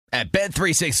At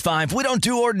Bet365, we don't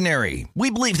do ordinary. We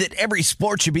believe that every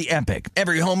sport should be epic.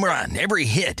 Every home run, every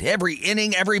hit, every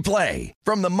inning, every play.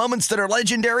 From the moments that are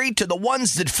legendary to the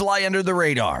ones that fly under the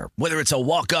radar. Whether it's a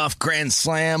walk-off grand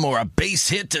slam or a base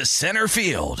hit to center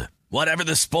field. Whatever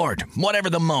the sport, whatever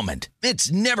the moment.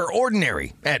 It's never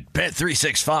ordinary at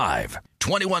Bet365.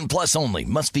 21 plus only.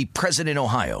 Must be present in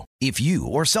Ohio. If you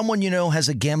or someone you know has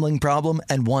a gambling problem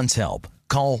and wants help,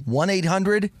 call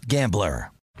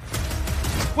 1-800-GAMBLER.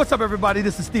 What's up, everybody?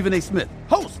 This is Stephen A. Smith,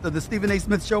 host of the Stephen A.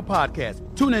 Smith Show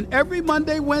podcast. Tune in every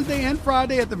Monday, Wednesday, and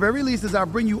Friday at the very least as I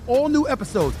bring you all new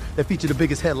episodes that feature the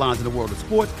biggest headlines in the world of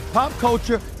sports, pop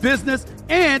culture, business,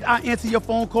 and I answer your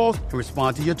phone calls and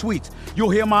respond to your tweets. You'll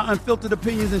hear my unfiltered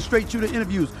opinions and straight-shooter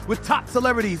interviews with top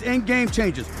celebrities and game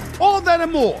changers. All that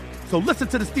and more. So listen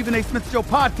to the Stephen A. Smith Show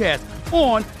podcast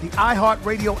on the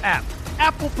iHeartRadio app,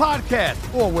 Apple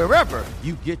Podcasts, or wherever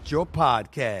you get your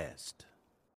podcast.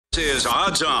 This is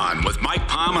Odds On with Mike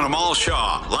Palm and Amal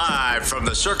Shaw, live from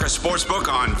the Circus Sportsbook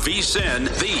on VSiN,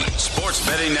 the sports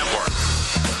betting network.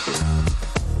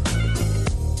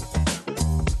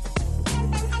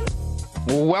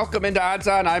 Welcome into Odds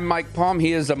On. I'm Mike Palm.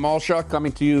 He is Amal Shaw,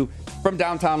 coming to you from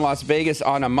downtown Las Vegas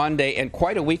on a Monday, and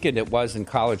quite a weekend it was in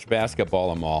college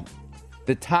basketball, Amal.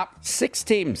 The top 6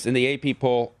 teams in the AP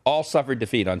poll all suffered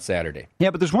defeat on Saturday. Yeah,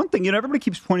 but there's one thing, everybody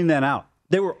keeps pointing that out.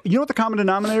 They were, what the common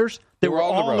denominators? They were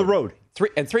all on the road.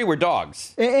 3 were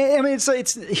dogs. I mean,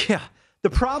 it's yeah. The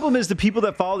problem is the people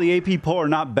that follow the AP poll are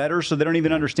not better, so they don't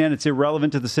even understand it's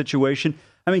irrelevant to the situation.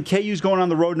 I mean, KU's going on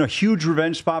the road in a huge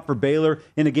revenge spot for Baylor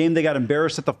in a game they got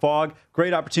embarrassed at the Fog.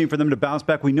 Great opportunity for them to bounce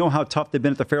back. We know how tough they've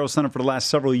been at the Farrell Center for the last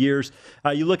several years.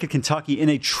 You look at Kentucky in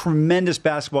a tremendous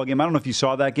basketball game. I don't know if you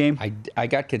saw that game. I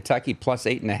got Kentucky plus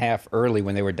 8.5 early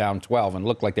when they were down 12 and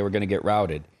looked like they were going to get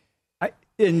routed.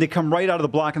 And they come right out of the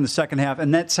block in the second half,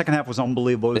 and that second half was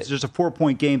unbelievable. It was just a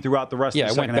 4-point game throughout the rest of the second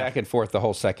half. Yeah, it went back and forth the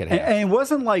whole second half. And it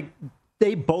wasn't like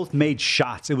they both made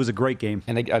shots. It was a great game.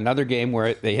 And another game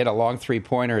where they hit a long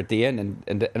three-pointer at the end,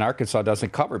 and Arkansas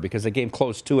doesn't cover because the game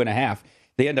closed 2.5.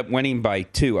 They end up winning by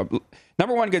 2.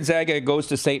 Number 1, Gonzaga goes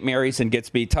to St. Mary's and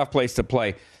gets beat. Tough place to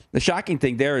play. The shocking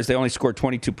thing there is they only scored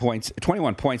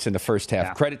 21 points in the first half.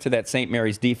 Yeah. Credit to that St.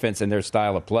 Mary's defense and their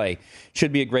style of play.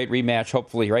 Should be a great rematch,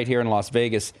 hopefully, right here in Las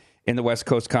Vegas in the West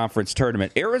Coast Conference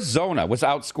Tournament. Arizona was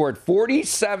outscored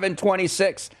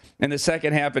 47-26 in the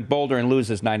second half at Boulder and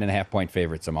loses 9.5-point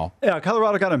favorites, Amal. Yeah,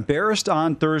 Colorado got embarrassed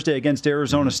on Thursday against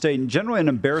Arizona State. And generally an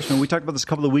embarrassment. We talked about this a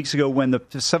couple of weeks ago when the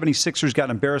 76ers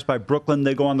got embarrassed by Brooklyn.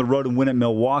 They go on the road and win at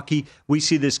Milwaukee. We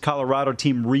see this Colorado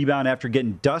team rebound after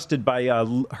getting dusted by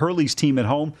Hurley's team at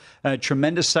home. A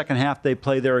tremendous second half they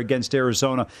play there against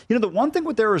Arizona. The one thing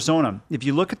with Arizona, if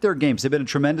you look at their games, they've been a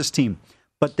tremendous team.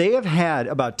 But they have had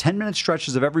about 10-minute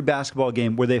stretches of every basketball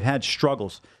game where they've had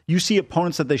struggles. You see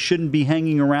opponents that they shouldn't be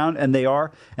hanging around, and they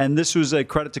are. And this was a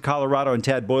credit to Colorado and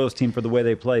Tad Boyle's team for the way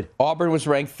they played. Auburn was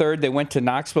ranked 3rd. They went to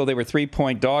Knoxville. They were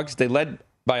 3-point dogs. They led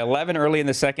by 11 early in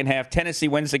the second half. Tennessee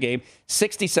wins the game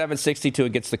 67-62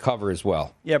 and gets the cover as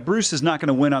well. Yeah, Bruce is not going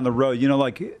to win on the road.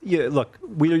 Look,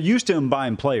 we're used to him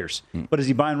buying players. But is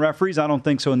he buying referees? I don't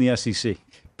think so in the SEC.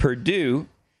 Purdue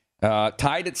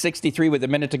tied at 63 with a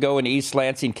minute to go in East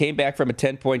Lansing, came back from a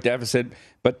 10-point deficit,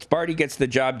 but Sparty gets the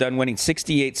job done, winning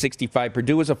 68-65.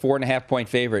 Purdue was a 4.5-point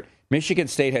favorite. Michigan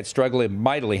State had struggled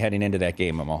mightily heading into that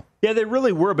game, Amal. Yeah, they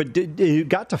really were, but it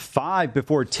got to 5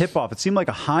 before tip-off. It seemed like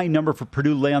a high number for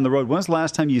Purdue to lay on the road. When was the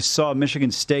last time you saw Michigan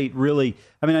State really?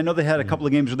 I mean, I know they had a couple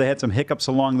of games where they had some hiccups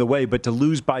along the way, but to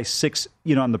lose by 6,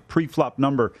 on the pre-flop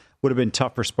number would have been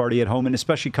tough for Sparty at home, and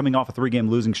especially coming off a 3-game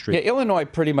losing streak. Yeah, Illinois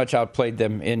pretty much outplayed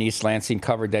them in East Lansing,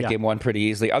 covered that game, won pretty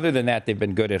easily. Other than that, they've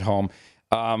been good at home.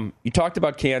 You talked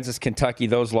about Kansas, Kentucky,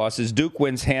 those losses. Duke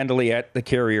wins handily at the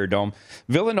Carrier Dome.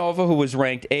 Villanova, who was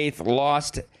ranked 8th,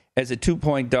 lost as a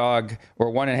 2-point dog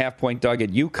or 1.5-point dog at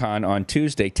UConn on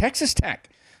Tuesday. Texas Tech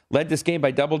led this game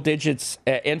by double digits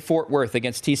in Fort Worth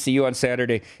against TCU on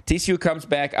Saturday. TCU comes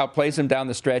back, outplays them down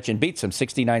the stretch, and beats them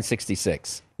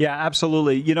 69-66. Yeah,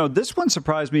 absolutely. This one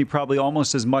surprised me probably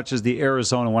almost as much as the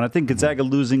Arizona one. I think Gonzaga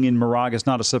losing in Moraga is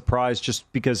not a surprise just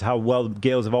because how well the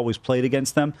Gales have always played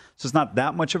against them. So it's not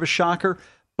that much of a shocker.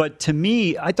 But to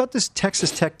me, I thought this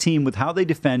Texas Tech team, with how they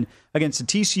defend against a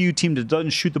TCU team that doesn't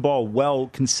shoot the ball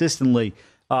well consistently,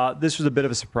 this was a bit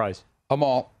of a surprise.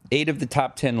 Amal, 8 of the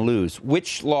top 10 lose.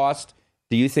 Which loss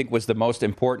do you think was the most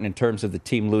important in terms of the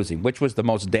team losing? Which was the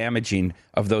most damaging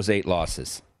of those 8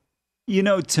 losses?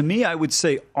 To me, I would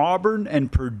say Auburn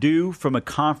and Purdue from a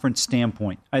conference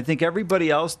standpoint. I think everybody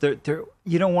else,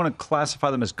 you don't want to classify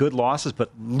them as good losses, but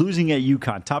losing at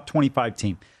UConn, top 25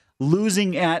 team.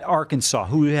 Losing at Arkansas,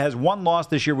 who has 1 loss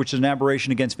this year, which is an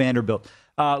aberration against Vanderbilt.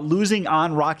 losing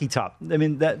on Rocky Top. I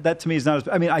mean, that to me is not as,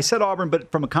 I mean, I said Auburn,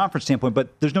 but from a conference standpoint,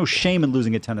 but there's no shame in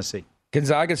losing at Tennessee.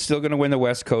 Gonzaga's still going to win the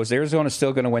West Coast. Arizona's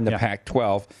still going to win the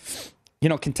Pac-12. You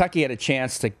know, Kentucky had a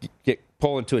chance to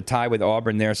pull into a tie with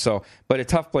Auburn there, but a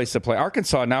tough place to play.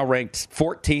 Arkansas now ranked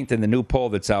 14th in the new poll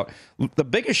that's out. The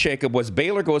biggest shakeup was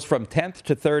Baylor goes from 10th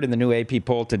to 3rd in the new AP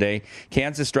poll today.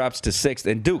 Kansas drops to 6th,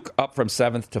 and Duke up from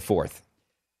 7th to 4th.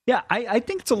 Yeah, I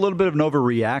think it's a little bit of an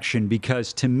overreaction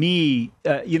because to me,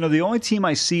 the only team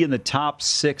I see in the top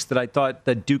 6 that I thought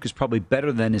that Duke is probably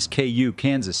better than is KU,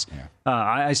 Kansas. Yeah.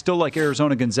 I still like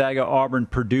Arizona, Gonzaga, Auburn,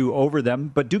 Purdue over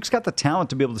them, but Duke's got the talent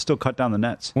to be able to still cut down the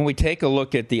nets. When we take a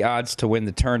look at the odds to win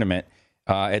the tournament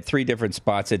at 3 different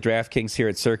spots, at DraftKings here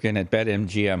at Circa and at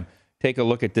BetMGM, take a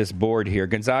look at this board here.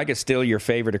 Gonzaga is still your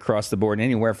favorite across the board,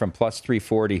 anywhere from plus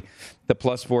 340 to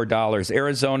plus $4.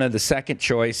 Arizona, the second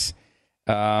choice.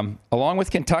 Along with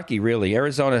Kentucky, really.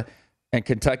 Arizona and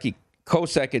Kentucky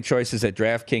co-second choices at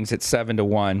DraftKings at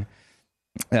 7-1.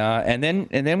 And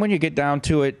then when you get down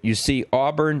to it, you see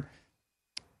Auburn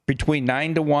between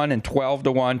 9-1 and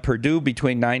 12-1. Purdue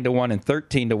between 9-1 and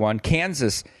 13-1.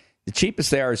 Kansas, the cheapest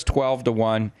there is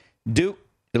 12-1. Duke,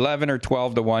 11 or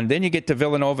 12-1. Then you get to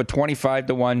Villanova,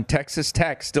 25-1. Texas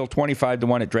Tech, still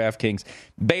 25-1 at DraftKings.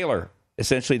 Baylor,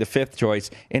 essentially the 5th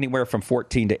choice, anywhere from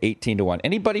 14 to 18-1.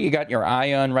 Anybody you got your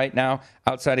eye on right now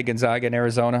outside of Gonzaga and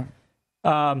Arizona?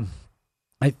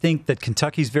 I think that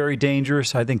Kentucky's very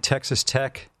dangerous. I think Texas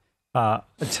Tech. I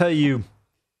tell you,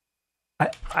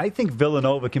 I think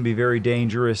Villanova can be very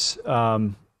dangerous,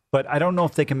 but I don't know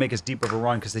if they can make as deep of a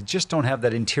run because they just don't have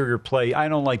that interior play. I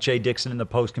don't like Jay Dixon in the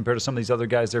post compared to some of these other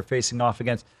guys they're facing off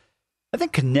against. I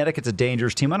think Connecticut's a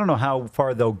dangerous team. I don't know how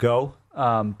far they'll go.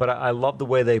 But I love the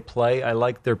way they play. I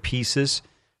like their pieces.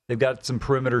 They've got some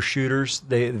perimeter shooters.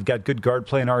 They've got good guard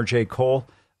play in R.J. Cole,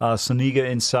 Soniga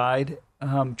inside.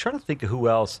 I'm trying to think of who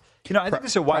else. I think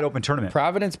it's a wide-open tournament.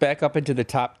 Providence back up into the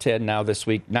top 10 now this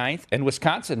week, 9th, and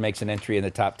Wisconsin makes an entry in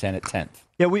the top 10 at 10th.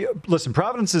 Yeah, listen,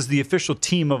 Providence is the official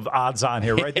team of odds on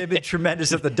here, right? They've been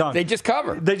tremendous at the dunk. They just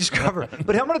cover.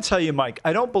 But I'm going to tell you, Mike,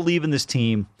 I don't believe in this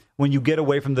team when you get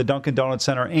away from the Dunkin' Donuts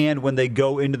Center and when they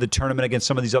go into the tournament against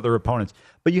some of these other opponents.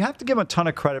 But you have to give them a ton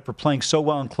of credit for playing so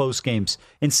well in close games.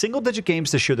 In single-digit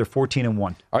games this year, they're 14-1.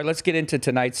 All right, let's get into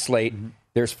tonight's slate. Mm-hmm.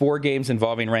 There's 4 games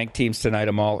involving ranked teams tonight,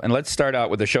 Amal. And let's start out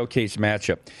with a showcase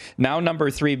matchup. Now number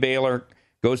 3, Baylor,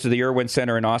 goes to the Irwin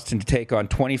Center in Austin to take on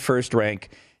 21st ranked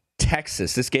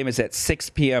Texas. This game is at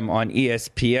 6 p.m. on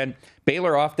ESPN.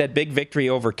 Baylor off that big victory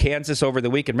over Kansas over the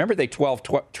weekend. Remember, they trailed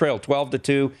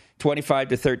 12-2,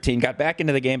 25-13, got back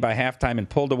into the game by halftime and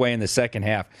pulled away in the second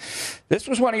half. This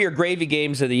was one of your gravy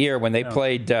games of the year when they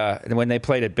played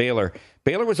at Baylor.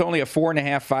 Baylor was only a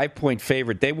 4.5, 5-point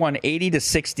favorite. They won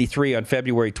 80-63 on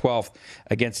February 12th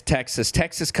against Texas.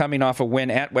 Texas coming off a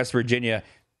win at West Virginia.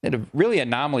 And a really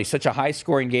anomaly, such a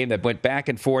high-scoring game that went back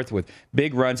and forth with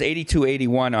big runs,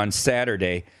 82-81 on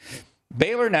Saturday.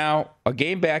 Baylor now a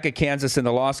game back at Kansas in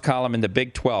the loss column in the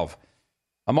Big 12.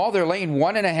 They're laying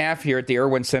 1.5 here at the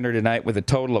Irwin Center tonight with a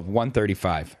total of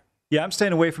 135. Yeah, I'm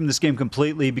staying away from this game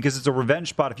completely because it's a revenge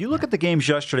spot. If you look at the games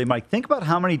yesterday, Mike, think about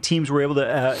how many teams were able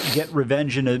to get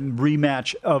revenge in a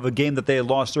rematch of a game that they had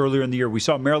lost earlier in the year. We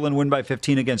saw Maryland win by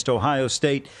 15 against Ohio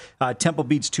State. Temple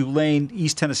beats Tulane.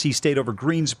 East Tennessee State over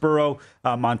Greensboro.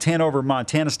 Montana over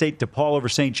Montana State. DePaul over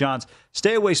St. John's.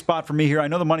 Stay away spot for me here. I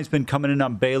know the money's been coming in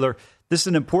on Baylor. This is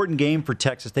an important game for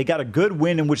Texas. They got a good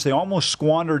win in which they almost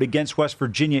squandered against West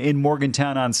Virginia in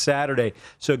Morgantown on Saturday.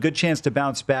 So a good chance to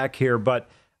bounce back here. But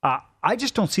I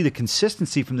just don't see the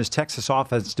consistency from this Texas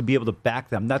offense to be able to back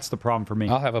them. That's the problem for me.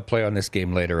 I'll have a play on this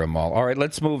game later, Amal. All right,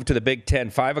 let's move to the Big Ten.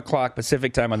 5 o'clock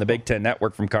Pacific time on the Big Ten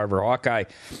Network from Carver Hawkeye.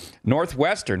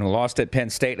 Northwestern, who lost at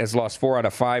Penn State, has lost 4 out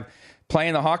of 5.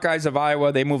 Playing the Hawkeyes of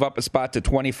Iowa, they move up a spot to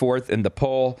 24th in the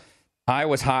poll.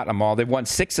 Iowa's hot, Amal. They've won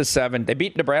 6 of 7. They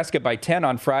beat Nebraska by 10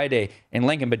 on Friday in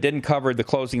Lincoln, but didn't cover the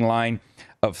closing line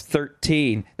of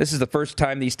 13. This is the first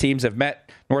time these teams have met.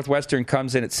 Northwestern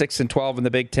comes in at 6-12 in the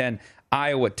Big Ten.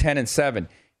 Iowa 10-7.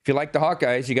 If you like the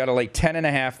Hawkeyes, you got to lay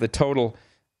 10.5. The total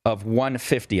of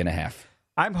 150.5.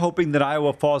 I'm hoping that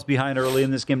Iowa falls behind early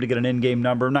in this game to get an in-game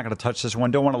number. I'm not going to touch this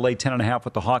one. Don't want to lay 10.5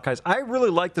 with the Hawkeyes. I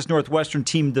really like this Northwestern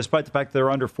team, despite the fact that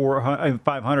they're under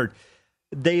 500.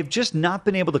 They've just not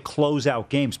been able to close out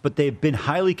games, but they've been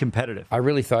highly competitive. I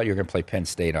really thought you were going to play Penn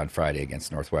State on Friday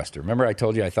against Northwestern. Remember I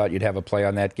told you I thought you'd have a play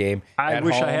on that game? I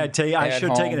wish I had to. I should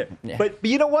have taken it. Yeah. But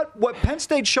you know what? What Penn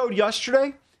State showed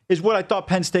yesterday is what I thought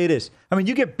Penn State is. I mean,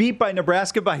 you get beat by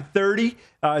Nebraska by 30,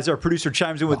 as our producer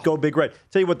chimes in with Go Big Red.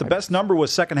 Tell you what, the best number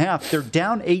was second half. They're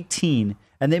down 18,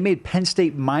 and they made Penn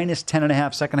State minus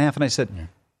 10.5 second half. And I said,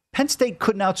 Penn State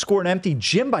couldn't outscore an empty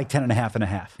gym by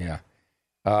 10.5. Yeah.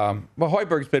 Well,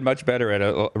 Hoiberg's been much better at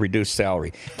a reduced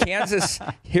salary. Kansas,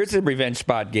 here's a revenge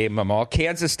spot game, Amal.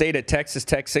 Kansas State at Texas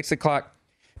Tech, 6 o'clock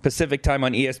Pacific time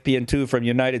on ESPN2 from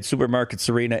United Supermarkets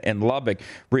Arena in Lubbock.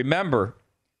 Remember,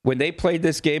 when they played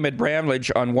this game at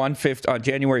Bramlage on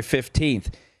January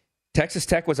 15th, Texas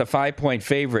Tech was a 5-point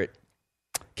favorite.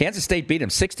 Kansas State beat them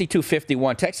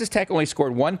 62-51. Texas Tech only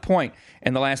scored 1 point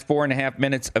in the last 4.5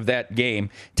 minutes of that game.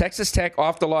 Texas Tech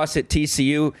off the loss at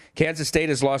TCU. Kansas State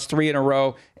has lost 3 in a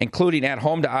row, including at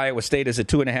home to Iowa State as a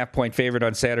 2.5-point favorite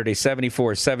on Saturday,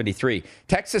 74-73.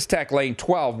 Texas Tech laying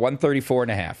 12,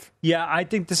 134.5. Yeah, I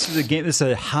think this is a game. This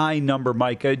is a high number,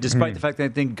 Mike. Despite the fact that I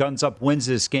think Guns Up wins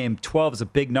this game, 12 is a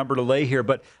big number to lay here.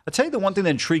 But I'll tell you the one thing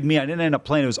that intrigued me. I didn't end up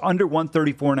playing. It was under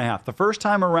 134.5. The first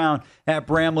time around at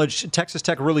Bramlage, Texas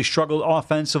Tech really struggled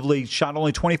offensively. Shot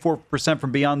only 24%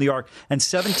 from beyond the arc and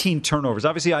 17 turnovers.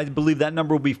 Obviously, I believe that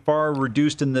number will be far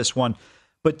reduced in this one.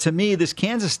 But to me, this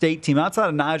Kansas State team, outside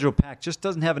of Nigel Pack, just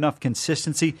doesn't have enough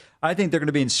consistency. I think they're going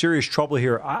to be in serious trouble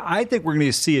here. I think we're going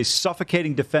to see a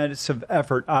suffocating defensive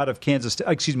effort out of Texas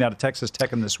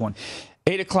Tech in this one.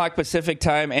 8 o'clock Pacific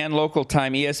time and local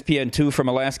time, ESPN2 from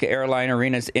Alaska Airline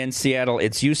Arenas in Seattle.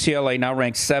 It's UCLA, now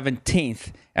ranked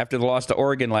 17th after the loss to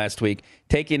Oregon last week,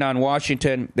 taking on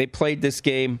Washington. They played this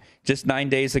game just 9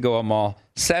 days ago, Amal.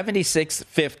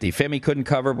 76-50. Femi couldn't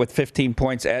cover with 15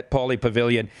 points at Pauley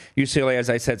Pavilion. UCLA, as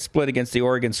I said, split against the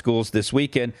Oregon schools this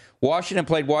weekend. Washington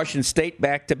played Washington State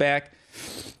back-to-back.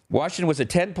 Washington was a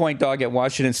 10-point dog at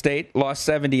Washington State, lost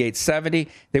 78-70.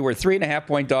 They were a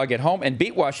 3.5-point dog at home and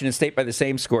beat Washington State by the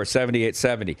same score,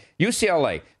 78-70.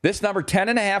 UCLA, this number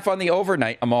 10.5 on the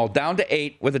overnight. I'm all down to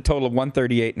 8 with a total of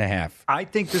 138.5. I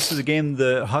think this is a game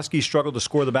the Huskies struggled to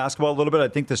score the basketball a little bit. I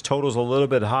think this total is a little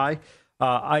bit high.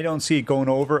 I don't see it going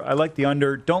over. I like the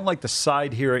under. Don't like the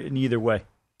side here in either way.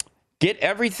 Get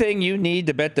everything you need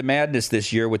to bet the madness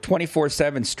this year with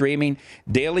 24/7 streaming,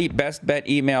 daily best bet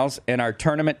emails, and our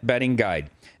tournament betting guide,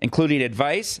 including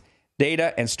advice,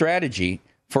 data, and strategy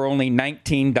for only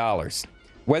 $19.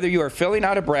 Whether you are filling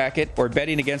out a bracket or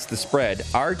betting against the spread,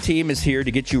 our team is here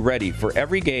to get you ready for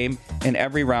every game and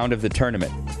every round of the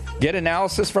tournament. Get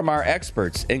analysis from our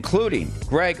experts, including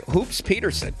Greg Hoops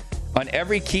Peterson, on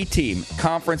every key team,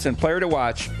 conference, and player to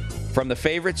watch, from the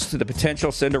favorites to the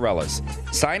potential Cinderellas.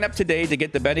 Sign up today to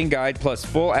get the betting guide plus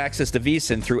full access to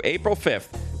VSiN through April 5th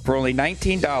for only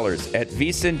 $19 at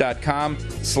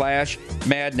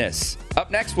vsin.com/madness.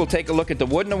 Up next, we'll take a look at the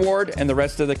Wooden Award and the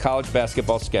rest of the college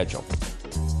basketball schedule.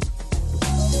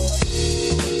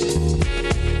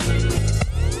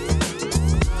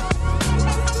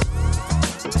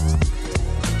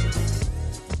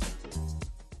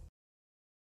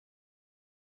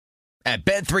 At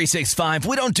Bet365,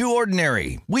 we don't do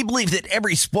ordinary. We believe that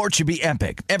every sport should be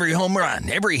epic. Every home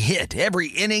run, every hit, every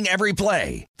inning, every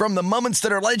play. From the moments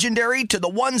that are legendary to the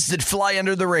ones that fly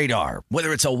under the radar.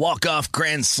 Whether it's a walk-off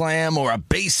grand slam or a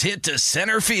base hit to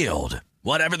center field.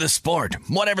 Whatever the sport,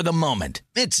 whatever the moment.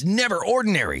 It's never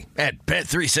ordinary at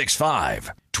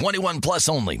Bet365. 21 plus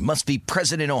only. Must be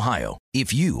present in Ohio.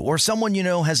 If you or someone you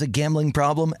know has a gambling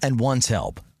problem and wants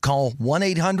help, call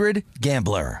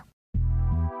 1-800-GAMBLER.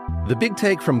 The Big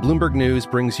Take from Bloomberg News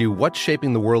brings you what's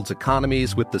shaping the world's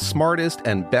economies with the smartest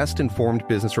and best-informed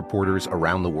business reporters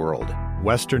around the world.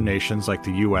 Western nations like the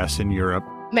U.S. and Europe.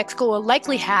 Mexico will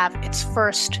likely have its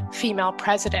first female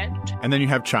president. And then you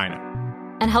have China.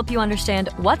 And help you understand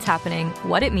what's happening,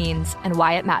 what it means, and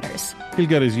why it matters. He'll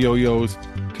get his yo-yos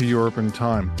to Europe in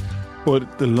time.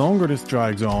 But the longer this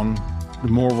drags on, the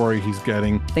more worry he's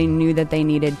getting. They knew that they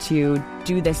needed to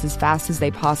do this as fast as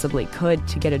they possibly could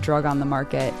to get a drug on the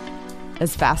market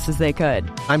as fast as they could.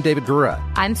 I'm David Gura.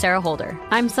 I'm Sarah Holder.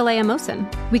 I'm Saleha Mohsen.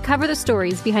 We cover the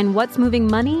stories behind what's moving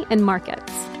money and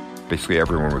markets. Basically,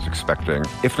 everyone was expecting,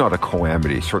 if not a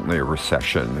calamity, certainly a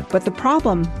recession. But the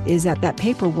problem is that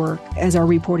paperwork, as our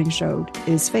reporting showed,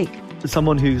 is fake. As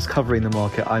someone who's covering the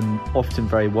market, I'm often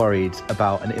very worried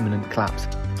about an imminent collapse.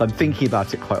 So I'm thinking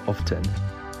about it quite often.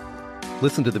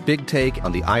 Listen to The Big Take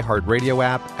on the iHeartRadio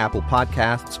app, Apple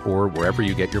Podcasts, or wherever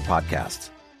you get your podcasts.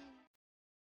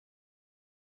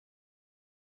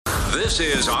 This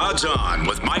is Odds On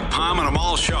with Mike Palm and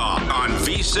Amal Shaw on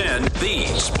VSiN, the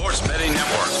Sports Betting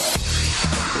Network.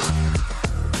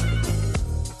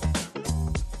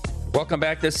 Welcome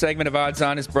back. This segment of Odds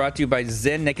On is brought to you by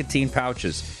Zyn Nicotine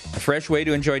Pouches, a fresh way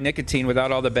to enjoy nicotine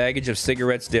without all the baggage of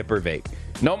cigarettes, dip, or vape.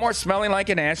 No more smelling like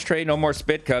an ashtray, no more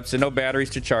spit cups, and no batteries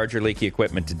to charge or leaky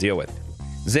equipment to deal with.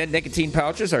 Zyn Nicotine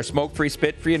Pouches are smoke-free,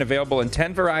 spit-free, and available in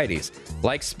 10 varieties,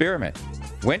 like spearmint,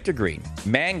 wintergreen,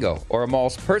 mango, or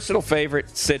Amal's personal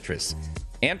favorite, citrus.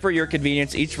 And for your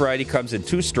convenience, each variety comes in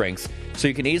 2 strengths, so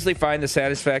you can easily find the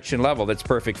satisfaction level that's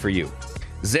perfect for you.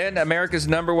 Zen, America's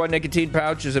 #1 nicotine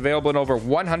pouch, is available in over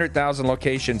 100,000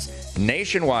 locations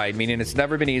nationwide, meaning it's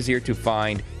never been easier to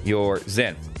find your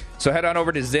Zen. So head on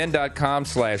over to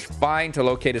zen.com/find to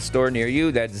locate a store near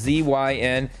you. That's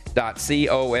zyn.com/FIND.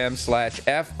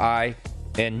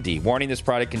 Warning, this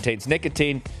product contains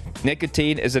nicotine.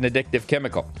 Nicotine is an addictive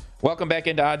chemical. Welcome back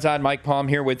into Odds On. Mike Palm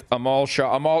here with Amal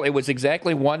Shaw. Amal, it was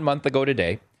exactly 1 month ago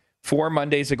today, 4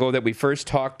 Mondays ago, that we first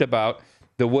talked about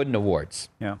the Wooden Awards.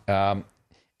 Yeah.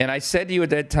 And I said to you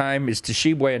at that time, is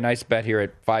Tshiebwe a nice bet here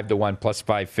at 5-1 plus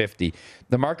 550?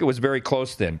 The market was very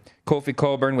close then. Kofi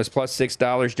Coburn was plus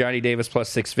 $6, Johnny Davis plus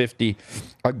 650,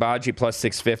 Agbaji plus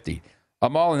 650.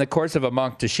 Amal, in the course of a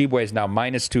month, Tshiebwe is now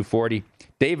minus 240.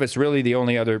 Davis, really the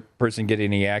only other person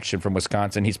getting any action from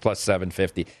Wisconsin. He's plus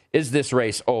 750. Is this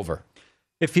race over?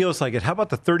 It feels like it. How about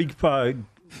the 30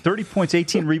 points,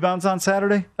 18 rebounds on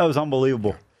Saturday? That was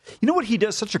unbelievable. You know what? He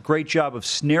does such a great job of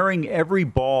snaring every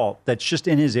ball that's just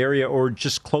in his area or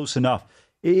just close enough.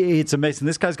 It's amazing.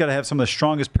 This guy's got to have some of the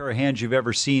strongest pair of hands you've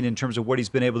ever seen in terms of what he's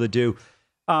been able to do.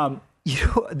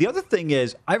 The other thing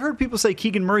is, I've heard people say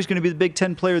Keegan Murray's going to be the Big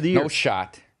Ten Player of the Year. No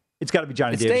shot. It's got to be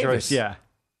Johnny Davis. Right? Yeah.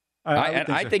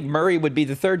 I think Murray would be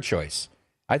the third choice.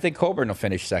 I think Coburn will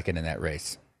finish second in that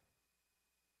race.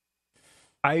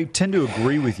 I tend to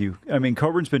agree with you. I mean,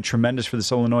 Coburn's been tremendous for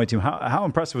this Illinois team. How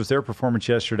impressive was their performance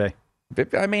yesterday?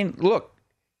 I mean, look,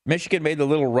 Michigan made the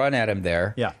little run at him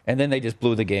there, and then they just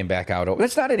blew the game back out.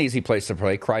 That's not an easy place to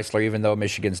play, Chrysler, even though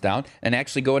Michigan's down, and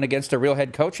actually going against a real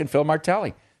head coach in Phil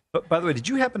Martelli. But by the way, did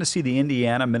you happen to see the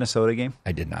Indiana-Minnesota game?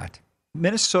 I did not.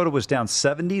 Minnesota was down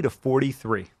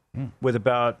 70-43 with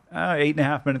about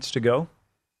 8.5 minutes to go.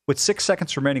 With 6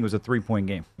 seconds remaining, it was a 3-point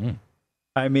game.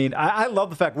 I mean, I love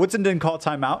the fact Woodson didn't call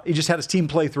timeout. He just had his team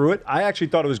play through it. I actually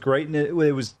thought it was great, and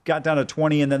it got down to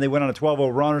 20, and then they went on a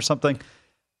 12-0 run or something.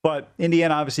 But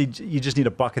Indiana, obviously, you just need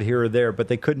a bucket here or there, but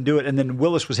they couldn't do it. And then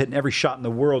Willis was hitting every shot in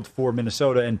the world for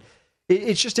Minnesota. And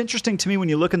it's just interesting to me when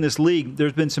you look in this league,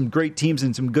 there's been some great teams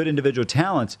and some good individual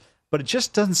talents, but it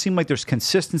just doesn't seem like there's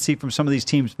consistency from some of these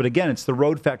teams. But again, it's the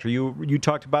road factor. You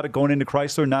talked about it going into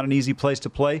Chrysler, not an easy place to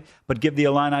play, but give the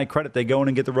Illini credit. They go in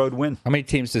and get the road win. How many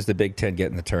teams does the Big Ten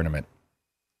get in the tournament?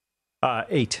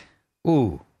 8.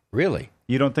 Ooh, really?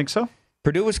 You don't think so?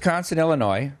 Purdue, Wisconsin,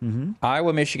 Illinois,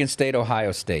 Iowa, Michigan State,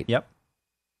 Ohio State. Yep.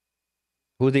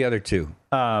 Who are the other two?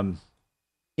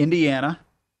 Indiana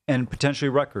and potentially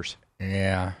Rutgers.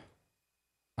 Yeah.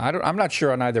 I'm not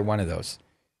sure on either one of those.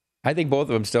 I think both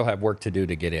of them still have work to do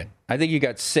to get in. I think you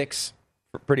got 6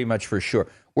 pretty much for sure.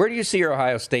 Where do you see your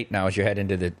Ohio State now as you head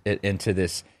into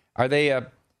this? Are they a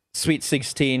Sweet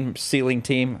 16 ceiling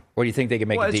team, or do you think they can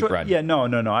make a deep run? Yeah, no.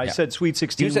 I said Sweet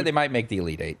 16. You said they might make the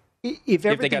Elite 8. If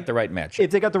they got the right matchup.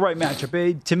 If they got the right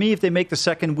matchup. To me, if they make the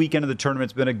second weekend of the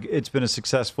tournament, it's been a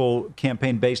successful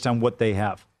campaign based on what they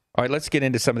have. All right, let's get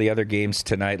into some of the other games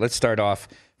tonight. Let's start off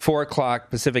 4 o'clock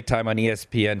Pacific time on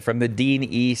ESPN from the Dean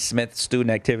E. Smith Student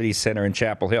Activities Center in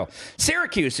Chapel Hill.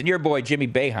 Syracuse and your boy Jimmy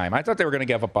Boeheim. I thought they were going to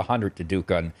give up 100 to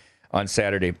Duke on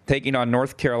Saturday, taking on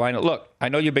North Carolina. Look, I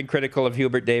know you've been critical of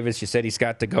Hubert Davis. You said he's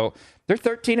got to go. They're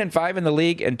 13-5 in the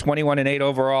league and 21-8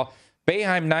 overall.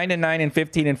 Boeheim 9-9 and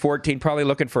 15-14, probably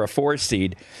looking for a 4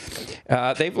 seed.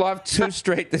 They've lost 2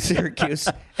 straight to Syracuse,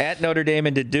 at Notre Dame,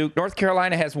 and to Duke. North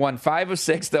Carolina has won 5 of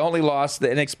 6. The only loss,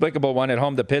 the inexplicable one, at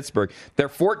home to Pittsburgh. They're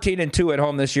 14-2 at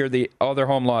home this year. The other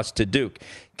home loss to Duke.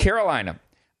 Carolina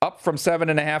up from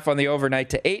 7.5 on the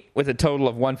overnight to 8 with a total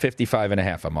of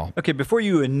 155.5. Amal. Okay, before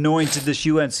you anointed this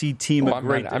UNC team,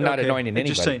 I'm not anointing anybody.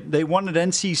 Just saying, they won at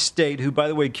NC State, who, by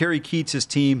the way, Kerry Keats'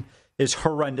 team is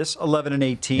horrendous,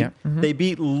 11-18. Yeah. They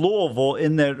beat Louisville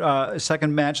in their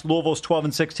second match. Louisville's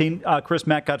 12-16. Chris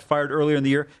Mack got fired earlier in the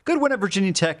year. Good win at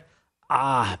Virginia Tech.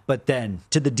 But then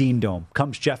to the Dean Dome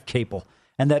comes Jeff Capel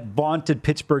and that vaunted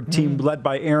Pittsburgh team led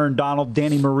by Aaron Donald,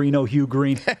 Danny Marino, Hugh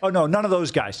Green. Oh, no, none of those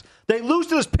guys. They lose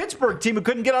to this Pittsburgh team who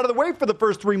couldn't get out of the way for the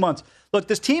first 3 months. Look,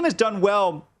 this team has done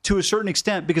well to a certain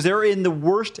extent because they're in the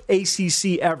worst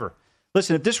ACC ever.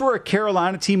 Listen, if this were a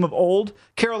Carolina team of old,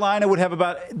 Carolina would have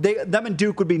them and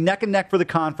Duke would be neck and neck for the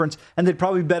conference, and they'd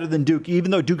probably be better than Duke.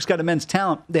 Even though Duke's got immense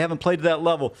talent, they haven't played to that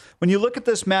level. When you look at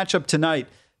this matchup tonight,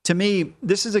 to me,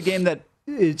 this is a game that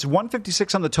it's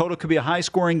 156 on the total, could be a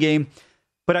high-scoring game.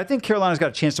 But I think Carolina's got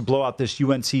a chance to blow out this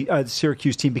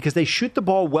Syracuse team because they shoot the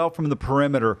ball well from the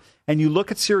perimeter. And you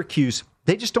look at Syracuse,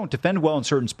 they just don't defend well in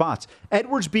certain spots.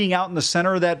 Edwards being out in the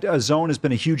center of that zone has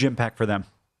been a huge impact for them.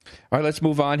 All right, let's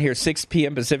move on here. 6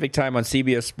 p.m. Pacific time on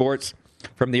CBS Sports.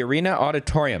 from the Arena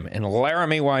Auditorium in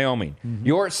Laramie, Wyoming.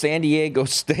 Your San Diego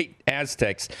State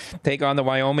Aztecs take on the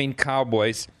Wyoming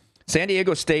Cowboys. San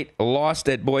Diego State lost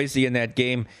at Boise in that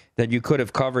game that you could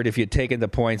have covered if you'd taken the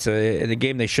points. In a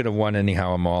game they should have won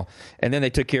anyhow, Amal. And then they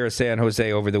took care of San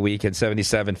Jose over the weekend,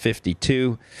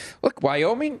 77-52. Look,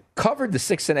 Wyoming covered the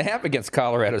 6.5 against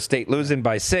Colorado State, losing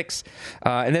by 6.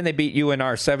 And then they beat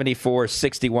UNR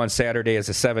 74-61 Saturday as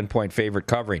a 7-point favorite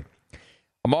covering.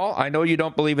 Amal, I know you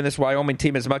don't believe in this Wyoming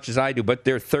team as much as I do, but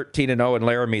they're 13-0 in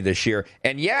Laramie this year.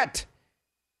 And yet,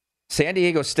 San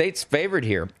Diego State's favored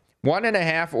here.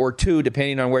 1.5 or 2,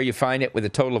 depending on where you find it, with a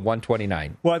total of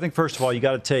 129. Well, I think, first of all, you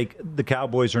got to take the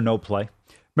Cowboys or no play.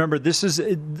 Remember, this is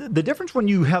the difference when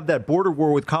you have that border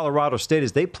war with Colorado State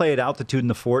is they play at altitude in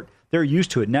the fort. They're used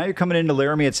to it. Now you're coming into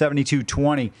Laramie at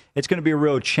 72-20. It's going to be a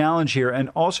real challenge here. And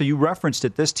also, you referenced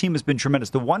it. This team has been tremendous.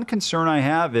 The one concern I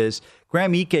have is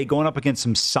Graham Ike going up against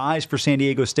some size for San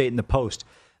Diego State in the post.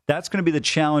 That's going to be the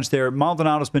challenge there.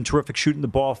 Maldonado's been terrific shooting the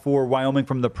ball for Wyoming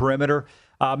from the perimeter.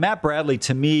 Matt Bradley,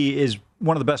 to me, is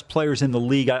one of the best players in the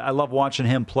league. I love watching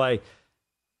him play.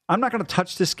 I'm not going to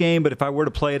touch this game, but if I were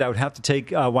to play it, I would have to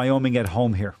take Wyoming at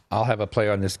home here. I'll have a play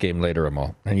on this game later,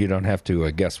 Amal, and you don't have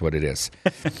to guess what it is.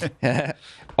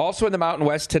 Also in the Mountain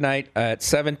West tonight at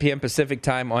 7 p.m. Pacific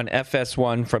time on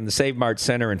FS1 from the Save Mart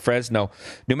Center in Fresno.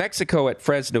 New Mexico at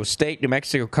Fresno State. New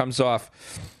Mexico comes off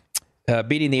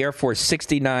beating the Air Force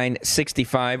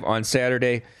 69-65 on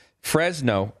Saturday.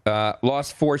 Fresno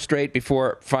lost 4 straight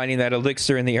before finding that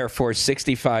elixir in the Air Force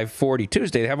 65-40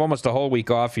 Tuesday. They have almost a whole week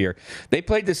off here. They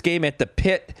played this game at the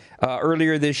Pit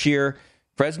earlier this year.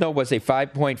 Fresno was a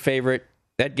 5-point favorite.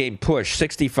 That game pushed.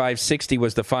 65-60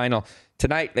 was the final.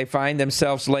 Tonight, they find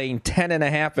themselves laying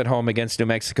 10.5 at home against New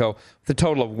Mexico with a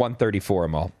total of 134,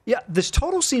 Amal. Yeah, this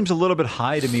total seems a little bit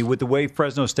high to me with the way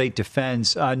Fresno State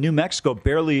defends. New Mexico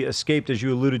barely escaped, as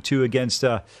you alluded to, against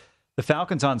the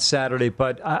Falcons on Saturday.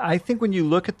 But I think when you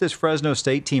look at this Fresno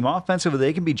State team, offensively,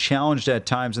 they can be challenged at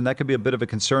times, and that could be a bit of a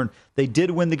concern. They did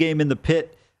win the game in the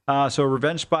Pit, so a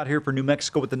revenge spot here for New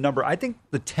Mexico with the number. I think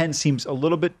the 10 seems a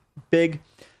little bit big.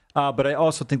 But I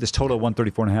also think this total of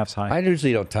 134.5 is high. I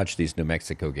usually don't touch these New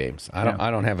Mexico games.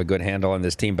 I don't have a good handle on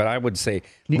this team, but I would say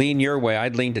lean your way.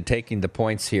 I'd lean to taking the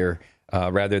points here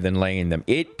rather than laying them.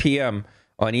 8 p.m.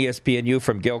 on ESPNU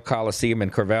from Gill Coliseum in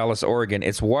Corvallis, Oregon.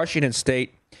 It's Washington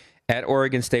State at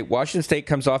Oregon State. Washington State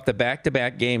comes off the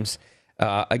back-to-back games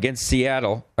against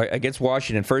Seattle, against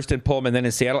Washington, first in Pullman, then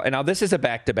in Seattle. And now this is a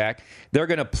back-to-back. They're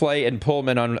going to play in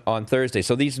Pullman on Thursday.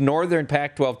 So these northern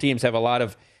Pac-12 teams have a lot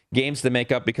of games to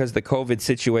make up because of the COVID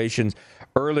situations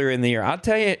earlier in the year. I'll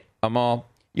tell you, Amal,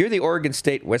 you're the Oregon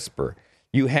State whisperer.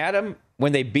 You had them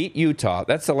when they beat Utah.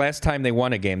 That's the last time they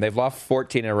won a game. They've lost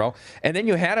 14 in a row. And then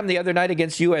you had them the other night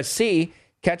against USC,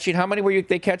 catching, how many were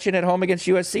they catching at home against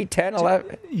USC? 10,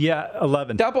 11? Yeah,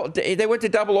 11. They went to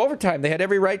double overtime. They had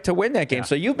every right to win that game. Yeah.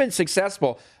 So you've been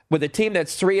successful with a team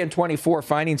that's 3-24,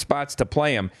 finding spots to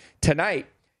play them. Tonight,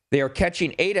 they are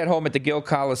catching 8 at home at the Gill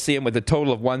Coliseum with a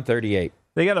total of 138.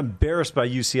 They got embarrassed by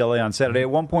UCLA on Saturday. At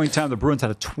one point in time, the Bruins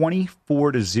had a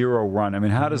 24-0 run. I mean,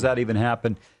 how does that even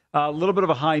happen? A little bit of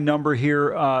a high number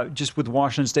here just with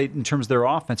Washington State in terms of their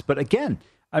offense. But again,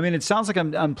 I mean, it sounds like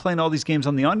I'm playing all these games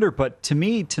on the under. But to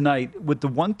me tonight, with the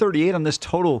 138 on this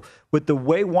total, with the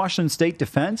way Washington State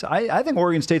defends, I think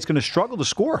Oregon State's going to struggle to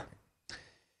score.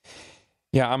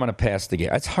 Yeah, I'm going to pass the game.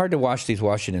 It's hard to watch these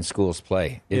Washington schools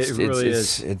play. It really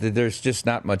is. There's just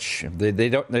not much. They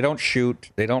don't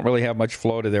shoot. They don't really have much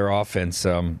flow to their offense.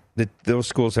 Those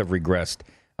schools have regressed.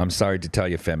 I'm sorry to tell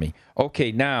you, Femi.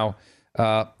 Okay, now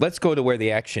let's go to where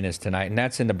the action is tonight, and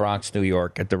that's in the Bronx, New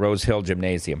York, at the Rose Hill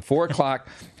Gymnasium. 4 o'clock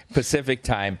Pacific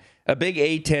time. A big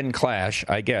A-10 clash,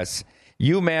 I guess.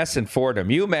 UMass and Fordham.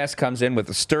 UMass comes in with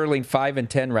a sterling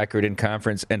 5-10 record in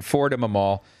conference, and Fordham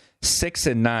Amal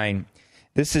 6-9.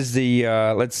 This is the,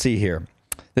 let's see here.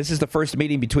 This is the first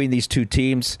meeting between these two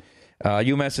teams.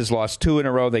 UMass has lost 2 in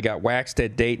a row. They got waxed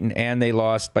at Dayton, and they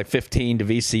lost by 15 to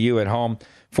VCU at home.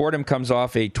 Fordham comes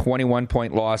off a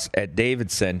 21-point loss at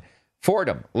Davidson.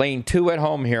 Fordham laying 2 at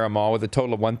home here, Amal, with a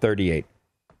total of 138.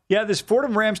 Yeah, this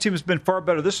Fordham Rams team has been far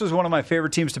better. This was one of my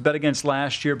favorite teams to bet against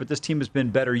last year, but this team has been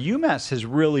better. UMass has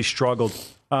really struggled.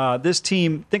 This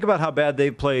team, think about how bad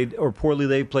they've played or poorly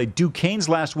they've played. Duquesne's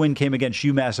last win came against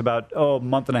UMass about a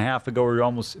month and a half ago, or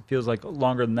almost it feels like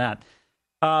longer than that.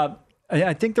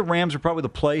 I think the Rams are probably the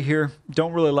play here.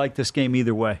 Don't really like this game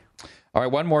either way. All right,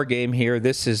 one more game here.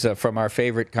 This is from our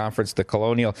favorite conference, the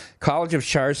Colonial. College of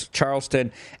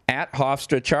Charleston at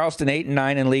Hofstra. Charleston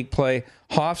 8-9 in league play.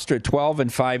 Hofstra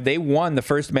 12-5. They won the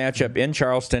first matchup in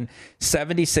Charleston,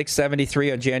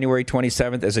 76-73 on January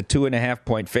 27th as a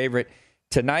 2.5-point favorite.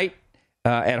 Tonight,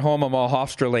 At home, Amal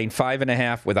Hofstra Lane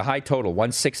 5.5 with a high total,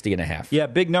 160.5. Yeah,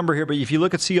 big number here, but if you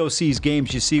look at COC's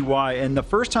games, you see why. And the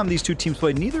first time these two teams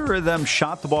played, neither of them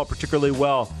shot the ball particularly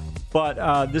well.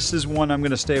 But this is one I'm going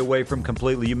to stay away from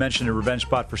completely. You mentioned a revenge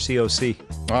spot for COC.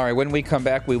 All right, when we come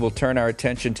back, we will turn our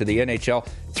attention to the NHL.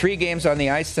 3 games on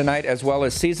the ice tonight, as well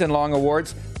as season-long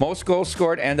awards, most goals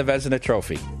scored, and the Vezina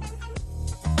Trophy.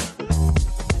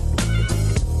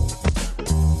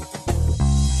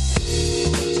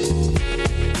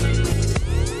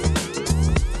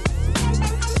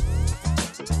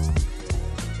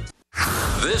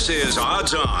 This is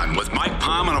Odds On with Mike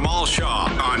Palm and Amal Shaw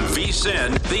on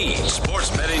VSiN, the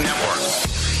Sports Betting Network.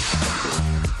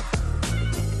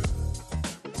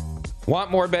 Want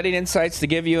more betting insights to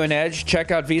give you an edge? Check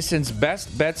out VSiN's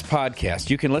Best Bets podcast.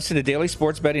 You can listen to daily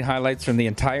sports betting highlights from the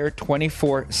entire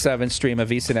 24/7 stream of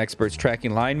VSiN experts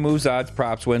tracking line moves, odds,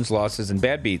 props, wins, losses, and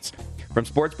bad beats from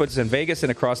sportsbooks in Vegas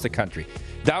and across the country.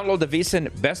 Download the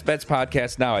VSiN Best Bets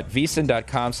podcast now at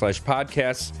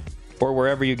vsin.com/podcasts or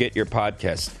wherever you get your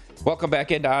podcasts. Welcome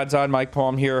back into Odds On. Mike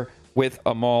Palm here with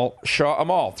Amal Shaw.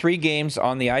 Amal, 3 games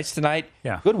on the ice tonight.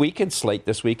 Yeah. Good weekend slate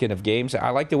this weekend of games. I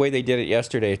like the way they did it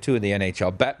yesterday, too, in the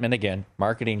NHL. Bettman, again,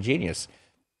 marketing genius.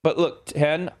 But look,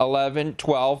 10, 11,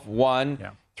 12, 1,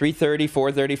 3:30,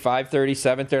 4:30, 5:30,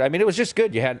 7:30. I mean, it was just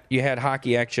good. You had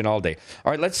hockey action all day.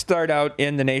 All right, let's start out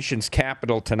in the nation's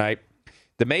capital tonight.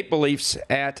 The Maple Leafs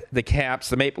at the Caps.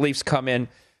 The Maple Leafs come in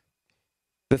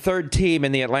the 3rd team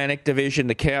in the Atlantic Division,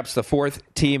 the Caps, the 4th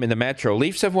team in the Metro.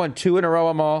 Leafs have won 2 in a row,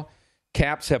 Amal.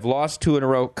 Caps have lost 2 in a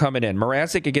row coming in.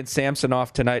 Mrazek against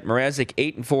Samsonov tonight. Mrazek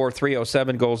 8-4,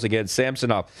 307 goals against.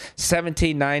 Samsonov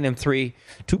 17-9-3,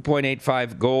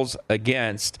 2.85 goals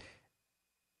against.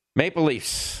 Maple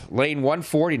Leafs, lane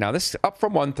 140. Now, this is up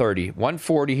from 130.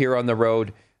 140 here on the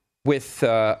road with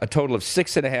a total of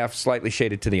 6.5, slightly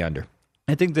shaded to the under.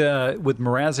 I think with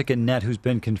Mrazek and net, who's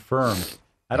been confirmed,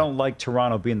 I don't like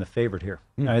Toronto being the favorite here.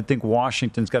 I think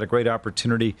Washington's got a great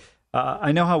opportunity.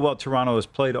 I know how well Toronto has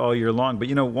played all year long, but,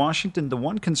 Washington, the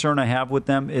one concern I have with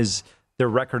them is their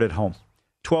record at home.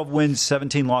 12 wins,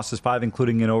 17 losses, 5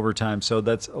 including in overtime, so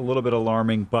that's a little bit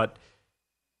alarming. But,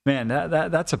 man,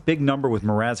 that's a big number with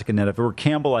Mrazek and net. If it were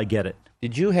Campbell, I get it.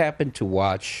 Did you happen to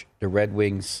watch the Red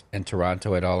Wings and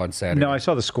Toronto at all on Saturday? No, I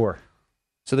saw the score.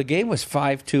 So the game was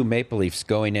 5-2 Maple Leafs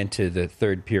going into the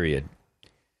 3rd period.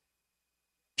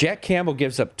 Jack Campbell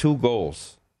gives up 2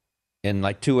 goals in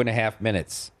like 2.5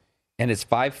 minutes, and it's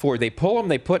 5-4. They pull him,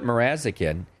 they put Mrazek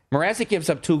in. Mrazek gives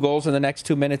up 2 goals in the next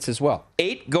 2 minutes as well.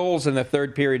 8 goals in the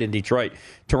 3rd period in Detroit.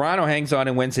 Toronto hangs on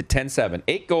and wins at 10-7.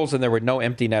 8 goals, and there were no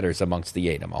empty netters amongst the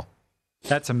 8 of them all.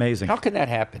 That's amazing. How can that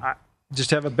happen?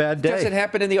 Just have a bad day. Because it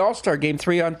happened in the All-Star game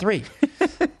 3-on-3.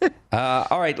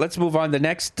 All right, let's move on. The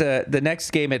next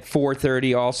game at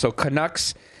 4:30 also.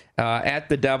 Canucks at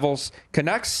the Devils.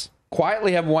 Canucks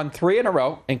quietly have won 3 in a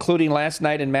row, including last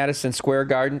night in Madison Square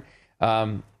Garden.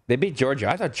 They beat Georgia.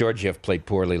 I thought Georgiev played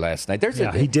poorly last night.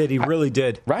 He did. He really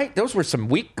did. Right? Those were some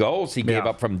weak goals he gave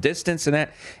up from distance and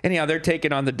that. Anyhow, they're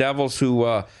taking on the Devils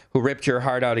who ripped your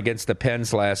heart out against the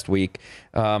Pens last week.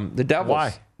 The Devils.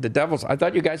 Why? The Devils. I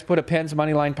thought you guys put a Pens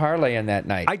moneyline parlay in that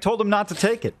night. I told them not to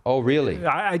take it. Oh, really?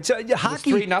 Hockey. It was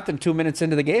 3-0 2 minutes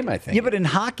into the game, I think. Yeah, but in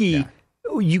hockey,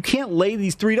 you can't lay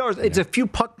these $3. It's a few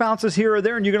puck bounces here or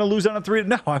there, and you're going to lose on a 3.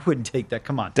 No, I wouldn't take that.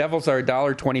 Come on. Devils are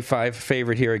 $1.25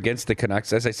 favorite here against the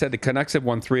Canucks. As I said, the Canucks have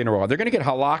won 3 in a row. They're going to get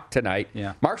Halak tonight.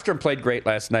 Yeah. Markstrom played great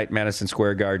last night in Madison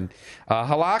Square Garden.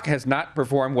 Halak has not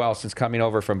performed well since coming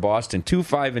over from Boston.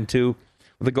 2-5-2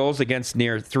 with the goals against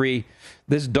near 3.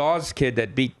 This Dawes kid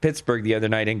that beat Pittsburgh the other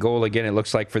night in goal again, it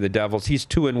looks like, for the Devils. He's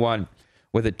 2-1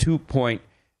 with a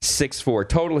 2.64.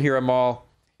 Total here, Amal,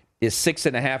 is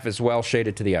 6.5 as well,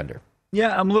 shaded to the under.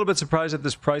 Yeah, I'm a little bit surprised at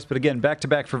this price, but again,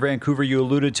 back-to-back for Vancouver. You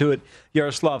alluded to it.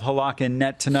 Yaroslav Halak in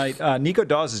net tonight. Nico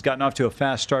Dawes has gotten off to a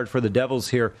fast start for the Devils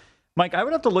here. Mike, I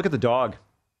would have to look at the dog.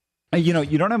 You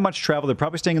don't have much travel. They're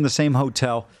probably staying in the same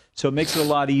hotel, so it makes it a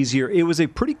lot easier. It was a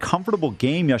pretty comfortable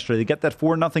game yesterday. They get that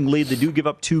 4-0 lead. They do give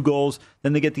up 2 goals.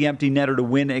 Then they get the empty netter to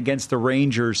win against the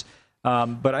Rangers.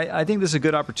 But I think this is a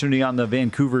good opportunity on the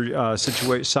Vancouver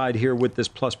side here with this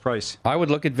plus price. I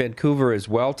would look at Vancouver as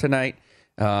well tonight,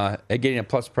 getting a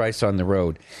plus price on the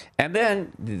road. And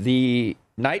then the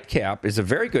nightcap is a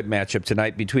very good matchup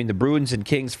tonight between the Bruins and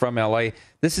Kings from L.A.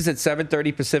 This is at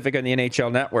 7:30 Pacific on the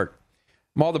NHL Network.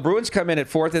 Well, the Bruins come in at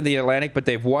 4th in the Atlantic, but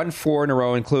they've won 4 in a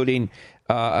row, including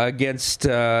against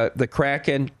the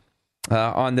Kraken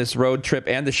on this road trip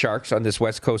and the Sharks on this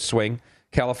West Coast swing,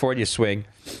 California swing.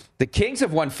 The Kings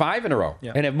have won 5 in a row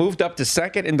and have moved up to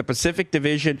 2nd in the Pacific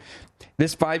Division.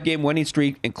 This 5-game winning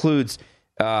streak includes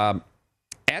at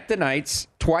at the Knights,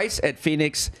 twice at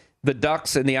Phoenix, the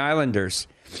Ducks, and the Islanders.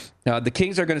 The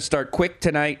Kings are going to start quick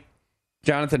tonight.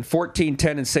 Jonathan, 14,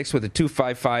 10, and 6 with a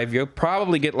 2.55. You'll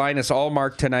probably get Linus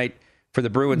Ullmark tonight for the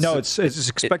Bruins. No, it's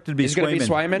expected to be Swayman. It's going to be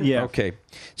Swayman? Yeah. Okay.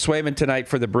 Swayman tonight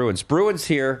for the Bruins. Bruins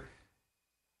here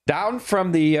down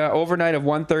from the overnight of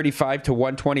 135 to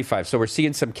 125. So we're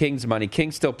seeing some Kings money.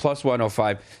 Kings still plus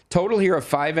 105. Total here of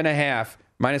 5.5.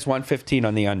 Minus 115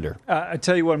 on the under. I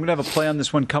tell you what, I'm going to have a play on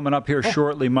this one coming up here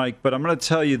shortly, Mike. But I'm going to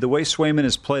tell you, the way Swayman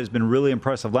has played has been really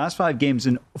impressive. Last 5 games,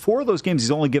 in 4 of those games, he's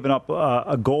only given up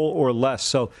a goal or less.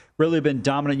 So really been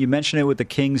dominant. You mentioned it with the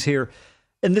Kings here.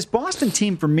 And this Boston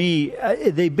team, for me,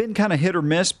 they've been kind of hit or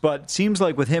miss, but it seems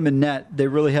like with him and net, they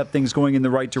really have things going in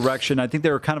the right direction. I think they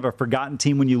were kind of a forgotten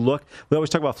team when you look. We always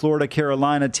talk about Florida,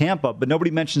 Carolina, Tampa, but nobody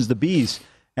mentions the Bees.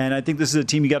 And I think this is a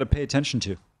team you got to pay attention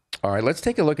to. All right, let's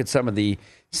take a look at some of the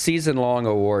season-long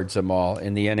awards, Amal,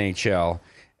 in the NHL.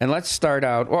 And let's start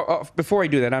out. Well, before I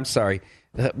do that, I'm sorry.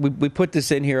 We put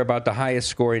this in here about the highest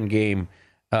scoring game,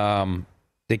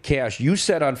 the cash. You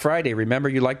said on Friday, remember,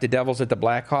 you liked the Devils at the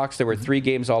Blackhawks. There were 3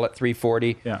 games all at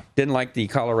 340. Yeah. Didn't like the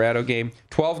Colorado game.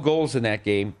 12 goals in that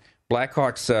game.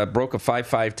 Blackhawks broke a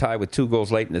 5-5 tie with 2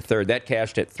 goals late in the third. That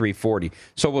cashed at 340.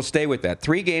 So we'll stay with that.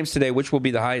 3 games today, which will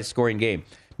be the highest scoring game.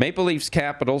 Maple Leafs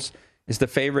Capitals is the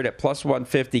favorite at plus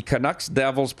 150. Canucks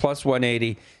Devils plus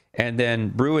 180. And then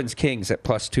Bruins Kings at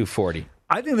plus 240.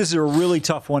 I think this is a really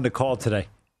tough one to call today.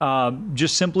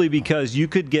 Just simply because you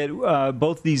could get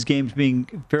both these games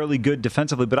being fairly good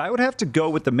defensively. But I would have to go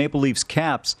with the Maple Leafs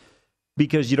Caps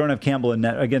because you don't have Campbell in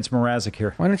net against Mrazek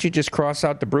here. Why don't you just cross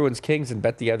out the Bruins Kings and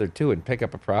bet the other 2 and pick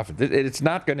up a profit? It's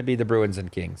not going to be the Bruins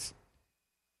and Kings.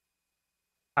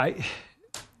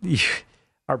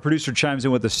 Our producer chimes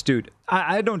in with astute.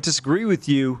 I don't disagree with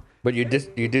you. But you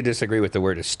do disagree with the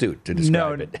word astute to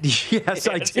describe it. Yes,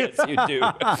 I do. Yes, you do.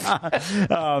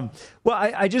 Well,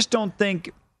 I just don't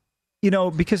think,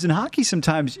 because in hockey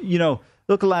sometimes,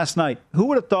 look at last night. Who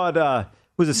would have thought,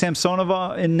 was it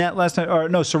Samsonova in net last night? Or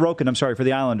no, Sorokin, I'm sorry, for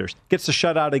the Islanders. Gets the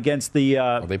shutout against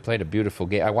the... they played a beautiful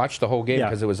game. I watched the whole game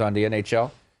because it was on the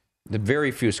NHL. The very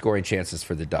few scoring chances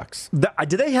for the Ducks.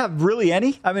 Did they have really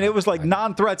any? I mean, it was like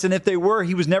non-threats, and if they were,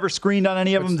 he was never screened on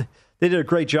any of them. They did a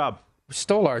great job.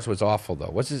 Stolarz was awful,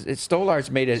 though. Stolarz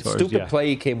made a stupid play.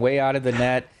 He came way out of the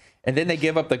net, and then they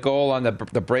give up the goal on the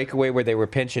breakaway where they were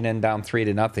pinching in down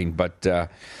 3-0. But,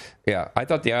 I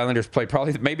thought the Islanders played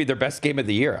probably maybe their best game of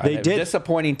the year. They did.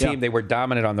 Disappointing team. Yeah. They were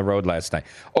dominant on the road last night.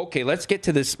 Okay, let's get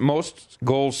to this most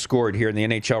goals scored here in the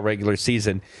NHL regular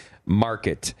season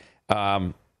market.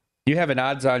 You have an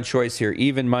odds-on choice here,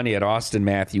 even money at Austin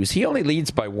Matthews. He only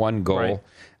leads by 1 goal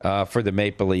for the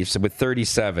Maple Leafs with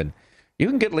 37. You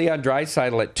can get Leon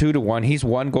Draisaitl at 2-1. He's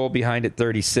 1 goal behind at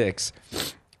 36.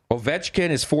 Ovechkin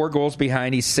is 4 goals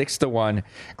behind. He's 6-1.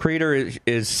 Kreider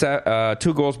is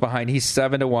 2 goals behind. He's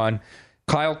 7-1.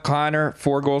 Kyle Connor,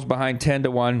 4 goals behind,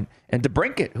 10-1. And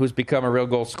DeBrincat, who's become a real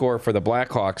goal scorer for the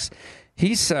Blackhawks,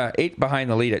 he's 8 behind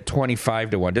the lead at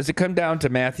 25-1. Does it come down to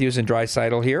Matthews and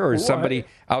Draisaitl here, or is somebody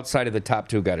outside of the top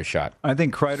 2 got a shot? I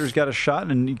think Kreider's got a shot,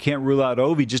 and you can't rule out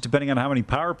Ovi just depending on how many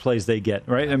power plays they get,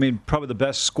 right? I mean, probably the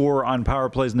best scorer on power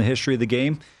plays in the history of the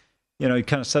game. He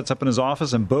kind of sets up in his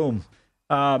office, and boom.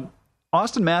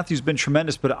 Austin Matthews has been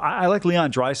tremendous, but I like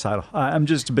Leon Draisaitl. I'm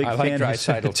just a big fan. I like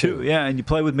Draisaitl too. Yeah, and you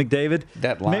play with McDavid.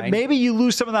 That line. Maybe you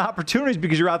lose some of the opportunities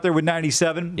because you're out there with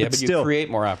 97. Yeah, but still, you create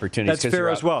more opportunities. That's fair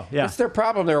as well. Yeah, it's their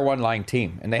problem. They're a one-line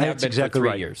team, and they have been exactly for 3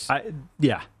 right. years.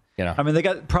 Yeah. I mean, they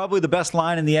got probably the best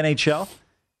line in the NHL,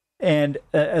 and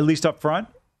at least up front.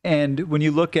 And when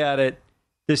you look at it,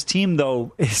 this team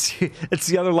though it's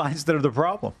the other lines that are the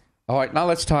problem. All right, now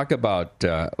let's talk about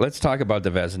the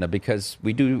Vezina, because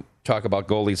we do talk about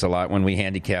goalies a lot when we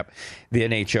handicap the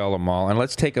NHL Amal. And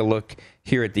let's take a look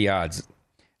here at the odds.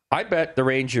 I bet the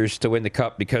Rangers to win the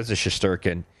Cup because of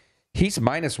Shesterkin. He's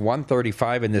minus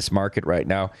 135 in this market right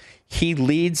now. He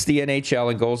leads the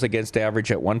NHL in goals against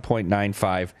average at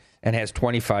 1.95 and has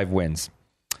 25 wins.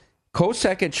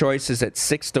 Co-second choices at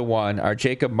 6-1 are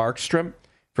Jacob Markstrom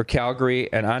for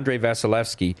Calgary and Andrei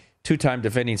Vasilevsky, 2-time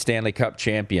defending Stanley Cup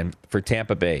champion for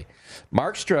Tampa Bay.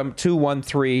 Markstrom,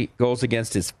 2-1-3, goals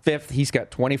against his 5th. He's got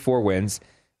 24 wins.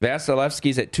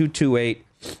 Vasilevsky's at 2-2-8.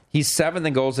 He's 7th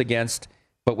in goals against,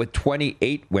 but with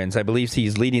 28 wins. I believe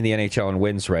he's leading the NHL in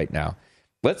wins right now.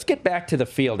 Let's get back to the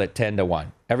field at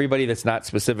 10-1. Everybody that's not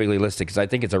specifically listed, because I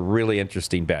think it's a really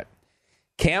interesting bet.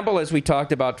 Campbell, as we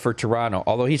talked about for Toronto,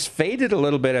 although he's faded a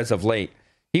little bit as of late,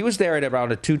 he was there at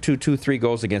around a 2-2-2-3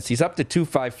 goals against. He's up to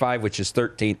 2.55, which is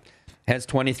 13th, has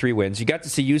 23 wins. You got to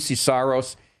see UC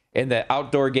Saros in the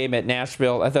outdoor game at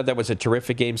Nashville. I thought that was a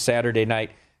terrific game Saturday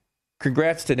night.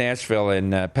 Congrats to Nashville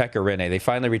and Pekka Rinne. They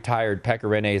finally retired Pekka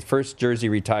Rinne, his first jersey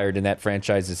retired in that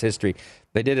franchise's history.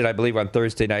 They did it, I believe, on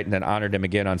Thursday night and then honored him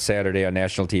again on Saturday on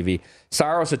national TV.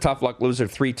 Saros, a tough luck loser,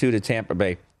 3-2 to Tampa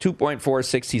Bay.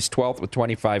 2.46, he's 12th with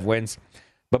 25 wins.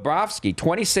 Bobrovsky,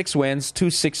 26 wins,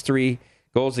 2.63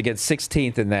 goals against,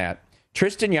 16th in that.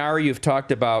 Tristan Jarry, you've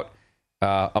talked about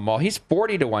Amal. He's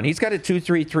 40-1. He's got a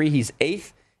 2.33. He's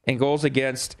 8th in goals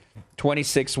against,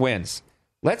 26 wins.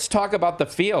 Let's talk about the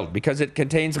field because it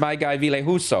contains my guy Ville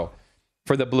Husso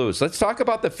for the Blues. Let's talk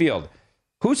about the field.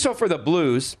 Husso for the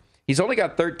Blues, he's only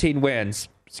got 13 wins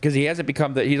because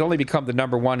he's only become the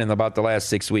number one in about the last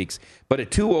 6 weeks. But a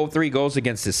 2.03 goals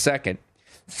against is second.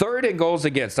 Third in goals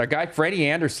against, our guy Freddie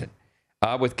Anderson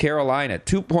with Carolina,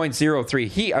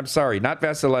 2.03. I'm sorry, not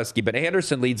Vasilevsky, but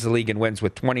Anderson leads the league in wins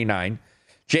with 29.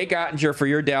 Jake Ottinger for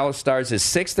your Dallas Stars is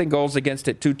sixth in goals against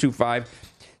at 2.25.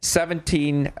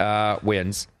 17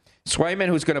 wins. Swayman,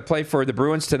 who's going to play for the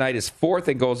Bruins tonight, is fourth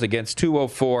in goals against,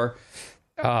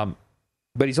 2.04.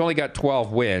 But he's only got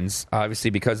 12 wins, obviously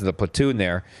because of the platoon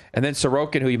there. And then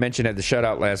Sorokin, who you mentioned had the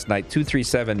shutout last night,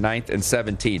 2.37, 9th and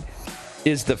 17.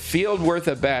 Is the field worth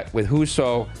a bet with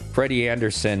Husso, Freddie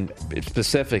Anderson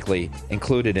specifically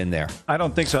included in there? I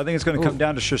don't think so. I think it's going to come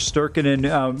down to Shesterkin and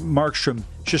Markstrom.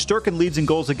 Shesterkin leads in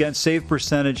goals against, save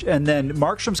percentage, and then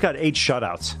Markstrom's got 8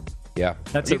 shutouts. Yeah.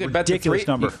 That's a ridiculous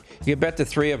number. You can bet the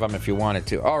 3 of them if you wanted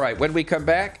to. All right, when we come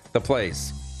back, the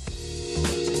plays.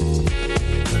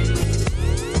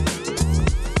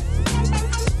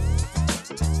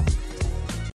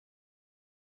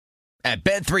 At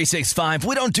Bet365,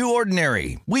 we don't do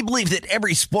ordinary. We believe that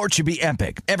every sport should be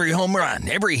epic. Every home run,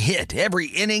 every hit, every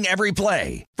inning, every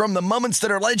play. From the moments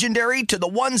that are legendary to the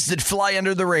ones that fly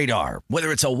under the radar.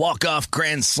 Whether it's a walk-off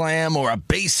grand slam or a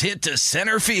base hit to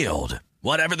center field.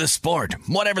 Whatever the sport,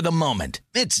 whatever the moment,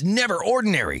 it's never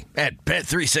ordinary at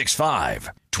Bet365.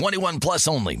 21 plus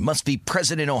only. Must be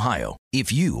present in Ohio.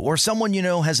 If you or someone you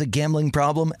know has a gambling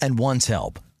problem and wants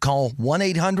help, call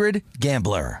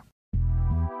 1-800-GAMBLER.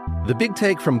 The Big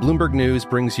Take from Bloomberg News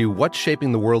brings you what's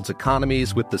shaping the world's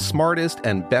economies with the smartest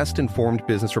and best-informed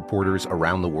business reporters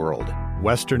around the world.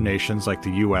 Western nations like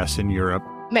the U.S. and Europe.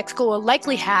 Mexico will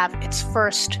likely have its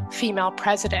first female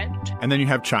president. And then you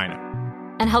have China.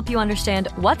 And help you understand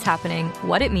what's happening,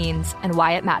 what it means, and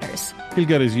why it matters. He'll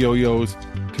get his yo-yos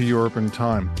to Europe in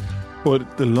time.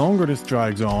 But the longer this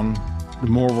drags on, the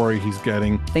more worry he's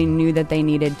getting. They knew that they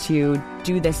needed to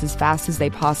do this as fast as they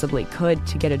possibly could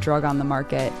to get a drug on the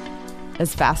market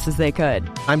as fast as they could.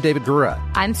 I'm David Gura.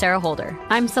 I'm Sarah Holder.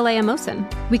 I'm Saleha Mohsen.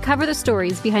 We cover the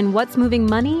stories behind what's moving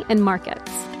money and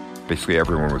markets. Basically,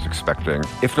 everyone was expecting,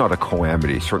 if not a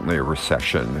calamity, certainly a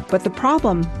recession. But the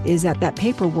problem is that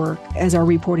paperwork, as our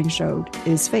reporting showed,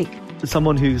 is fake. As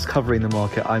someone who's covering the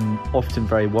market, I'm often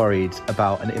very worried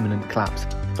about an imminent collapse.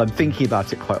 So I'm thinking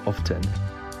about it quite often.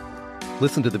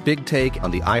 Listen to The Big Take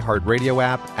on the iHeartRadio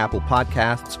app, Apple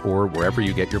Podcasts, or wherever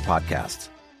you get your podcasts.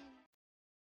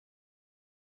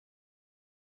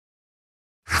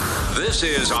 This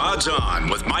is Odds On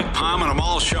with Mike Palm and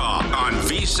Amal Shaw on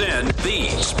VSiN, the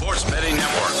Sports Betting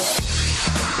Network.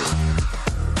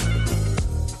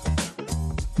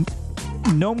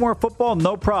 No more football?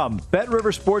 No problem.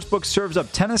 BetRivers Sportsbook serves up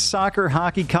tennis, soccer,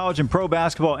 hockey, college, and pro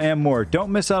basketball, and more.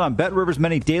 Don't miss out on BetRivers'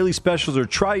 many daily specials or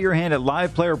try your hand at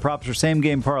live player props or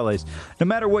same-game parlays. No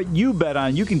matter what you bet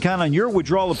on, you can count on your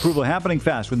withdrawal approval happening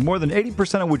fast, with more than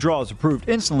 80% of withdrawals approved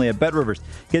instantly at BetRivers.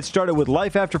 Get started with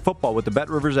life after football with the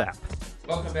BetRivers app.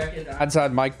 Welcome back into Odds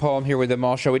On. Mike Palm here with the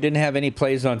Amal Show. We didn't have any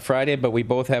plays on Friday, but we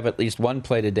both have at least one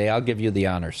play today. I'll give you the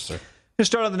honors, sir. Going to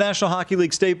start on the National Hockey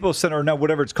League Staples Center, or no,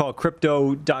 whatever it's called,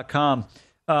 Crypto.com,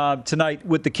 tonight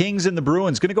with the Kings and the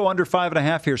Bruins. Going to go under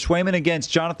 5.5 here. Swayman against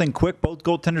Jonathan Quick. Both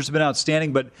goaltenders have been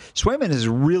outstanding, but Swayman has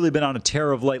really been on a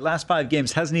tear of late. Last 5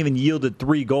 games hasn't even yielded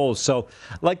 3 goals. So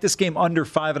I like this game under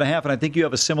 5.5, and I think you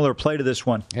have a similar play to this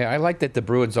one. Yeah, I like that the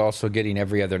Bruins also getting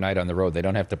every other night on the road. They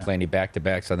don't have to play any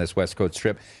back-to-backs on this West Coast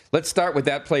trip. Let's start with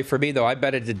that play for me, though. I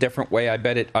bet it a different way. I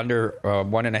bet it under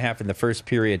 1.5 in the first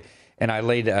period. And I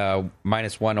laid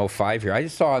minus 105 here. I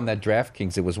just saw on that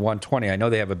DraftKings it was 120. I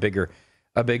know they have a bigger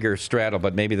straddle,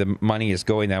 but maybe the money is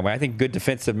going that way. I think good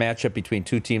defensive matchup between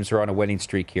two teams who are on a winning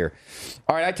streak here.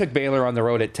 All right, I took Baylor on the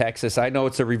road at Texas. I know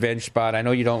it's a revenge spot. I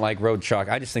know you don't like road chalk.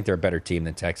 I just think they're a better team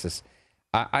than Texas.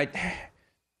 I'm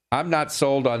not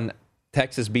sold on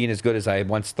Texas being as good as I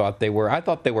once thought they were. I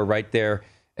thought they were right there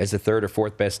as the 3rd or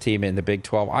 4th best team in the Big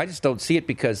 12. I just don't see it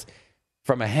because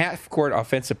from a half-court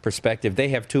offensive perspective, they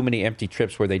have too many empty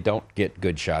trips where they don't get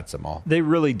good shots them all. They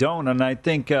really don't, and I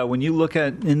think when you look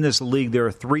at in this league, there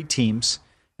are 3 teams,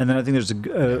 and then I think there's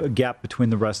a gap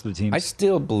between the rest of the teams. I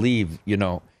still believe,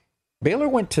 Baylor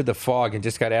went to the Fog and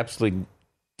just got absolutely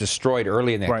destroyed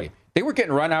early in that game. They were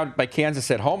getting run out by Kansas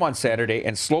at home on Saturday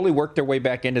and slowly worked their way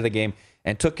back into the game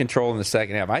and took control in the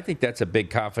second half. I think that's a big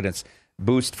confidence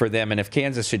boost for them. And if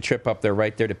Kansas should trip up, they're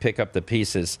right there to pick up the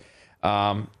pieces.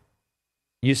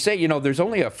 You say, there's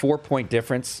only a 4-point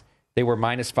difference. They were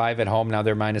 -5 at home. Now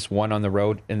they're -1 on the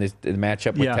road in the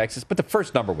matchup with Texas. But the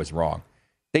first number was wrong.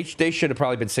 They should have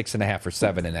probably been 6.5 or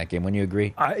 7 in that game. Wouldn't you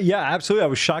agree? Yeah, absolutely. I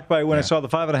was shocked by it when I saw the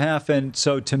 5.5. And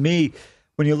so to me,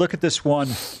 when you look at this one,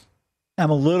 I'm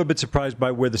a little bit surprised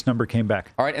by where this number came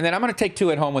back. All right, and then I'm going to take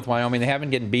 2 at home with Wyoming. They haven't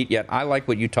gotten beat yet. I like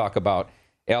what you talk about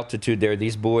altitude there.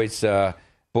 These boys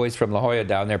from La Jolla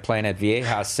down there playing at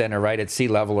Viejas Center right at sea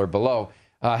level or below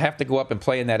have to go up and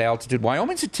play in that altitude.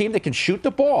 Wyoming's a team that can shoot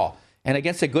the ball. And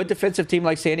against a good defensive team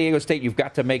like San Diego State, you've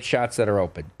got to make shots that are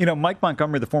open. Mike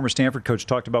Montgomery, the former Stanford coach,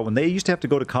 talked about when they used to have to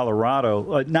go to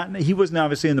Colorado. He wasn't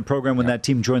obviously in the program when that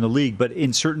team joined the league, but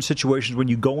in certain situations when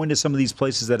you go into some of these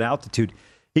places at altitude,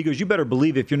 he goes, you better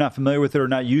believe if you're not familiar with it or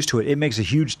not used to it, it makes a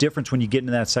huge difference when you get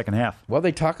into that second half. Well,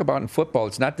 they talk about in football,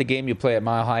 it's not the game you play at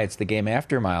Mile High, it's the game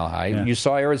after Mile High. Yeah. You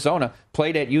saw Arizona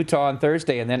played at Utah on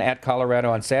Thursday and then at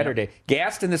Colorado on Saturday.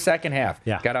 Gassed in the second half.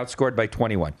 Got outscored by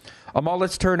 21. Amal,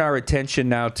 let's turn our attention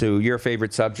now to your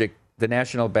favorite subject, the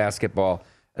National Basketball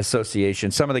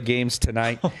Association. Some of the games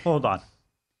tonight. Hold on.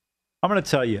 I'm going to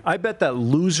tell you, I bet that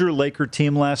loser Laker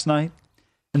team last night,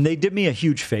 and they did me a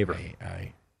huge favor.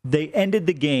 They ended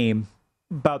the game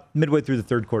about midway through the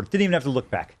third quarter. Didn't even have to look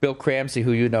back. Bill Cramsey,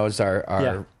 who you know is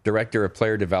our director of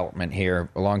player development here,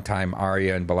 a longtime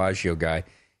Aria and Bellagio guy,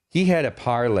 he had a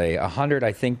parlay,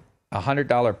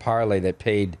 $100 parlay that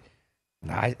paid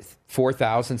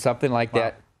 $4,000, something like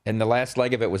that. And the last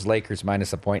leg of it was Lakers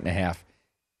minus 1.5.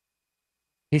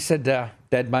 He said,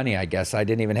 dead money, I guess. I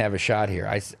didn't even have a shot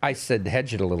here. I said,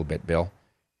 hedge it a little bit, Bill.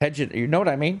 Hedge it. You know what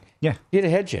I mean? Yeah. Get a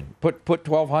hedge in. Put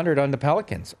 1,200 on the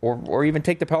Pelicans, or even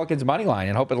take the Pelicans money line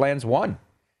and hope it lands 1,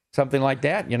 something like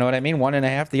that. You know what I mean?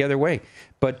 1.5 the other way.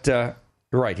 But you're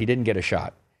right. He didn't get a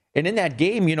shot. And in that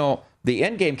game, the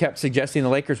end game kept suggesting the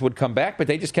Lakers would come back, but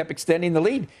they just kept extending the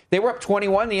lead. They were up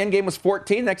 21. The end game was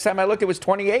 14. Next time I looked, it was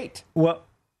 28. Well,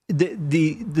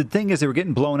 the thing is, they were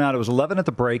getting blown out. It was 11 at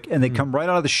the break, and they come right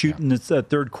out of the shoot in the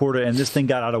third quarter, and this thing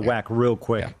got out of whack real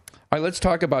quick. Yeah. All right, let's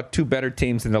talk about 2 better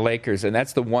teams than the Lakers, and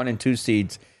that's the 1 and 2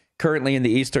 seeds currently in the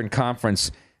Eastern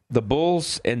Conference. The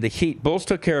Bulls and the Heat. Bulls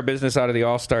took care of business out of the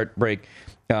All-Star break,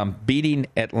 beating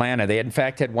Atlanta. They, in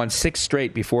fact, had won 6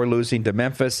 straight before losing to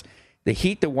Memphis. The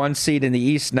Heat, the 1 seed in the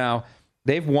East now,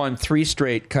 they've won 3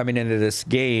 straight coming into this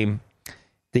game.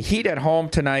 The Heat at home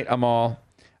tonight, Amal,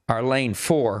 are laying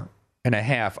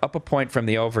 4.5, up a point from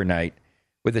the overnight,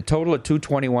 with a total of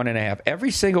 221.5.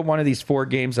 Every single one of these 4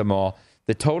 games, Amal,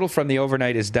 the total from the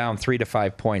overnight is down 3 to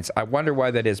 5 points. I wonder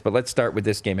why that is, but let's start with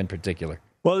this game in particular.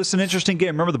 Well, it's an interesting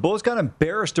game. Remember, the Bulls got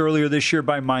embarrassed earlier this year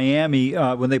by Miami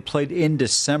when they played in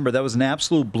December. That was an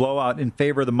absolute blowout in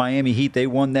favor of the Miami Heat. They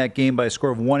won that game by a score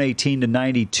of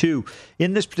 118-92.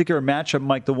 In this particular matchup,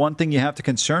 Mike, the one thing you have to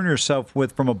concern yourself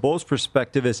with from a Bulls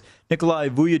perspective is Nikola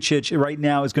Vujacic right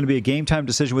now is going to be a game-time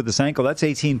decision with this ankle. That's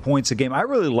 18 points a game. I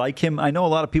really like him. I know a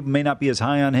lot of people may not be as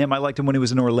high on him. I liked him when he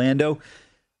was in Orlando.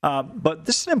 But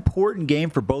this is an important game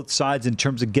for both sides in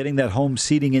terms of getting that home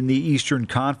seeding in the Eastern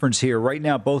Conference here. Right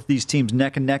now, both these teams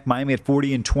neck and neck. Miami at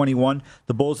 40-21,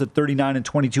 the Bulls at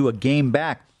 39-22, a game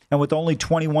back. And with only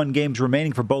 21 games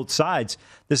remaining for both sides,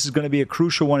 this is going to be a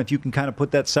crucial one if you can kind of put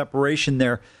that separation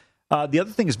there. The other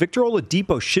thing is Victor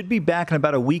Oladipo should be back in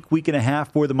about a week and a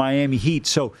half for the Miami Heat.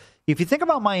 So if you think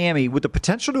about Miami, with the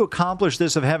potential to accomplish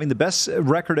this of having the best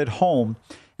record at home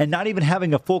and not even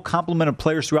having a full complement of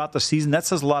players throughout the season, that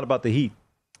says a lot about the Heat.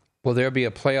 Will there be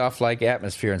a playoff-like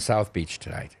atmosphere in South Beach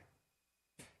tonight?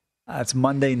 It's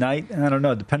Monday night. I don't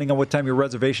know, depending on what time your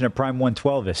reservation at Prime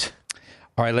 112 is.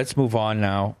 All right, let's move on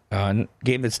now.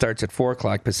 Game that starts at 4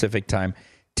 o'clock Pacific time.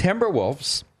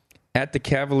 Timberwolves at the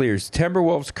Cavaliers.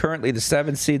 Timberwolves currently the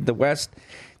 7th seed in the West.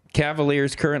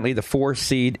 Cavaliers currently the 4th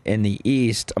seed in the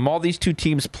East. All these 2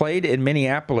 teams played in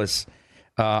Minneapolis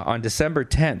on December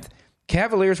 10th.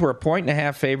 Cavaliers were a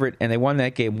 1.5 favorite, and they won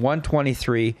that game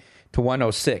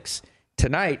 123-106.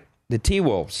 Tonight, the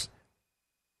T-Wolves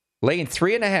laying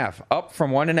 3.5, up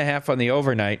from 1.5 on the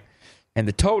overnight, and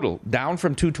the total down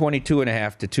from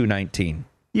 222.5 to 219.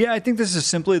 Yeah, I think this is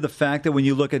simply the fact that when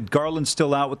you look at Garland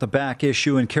still out with the back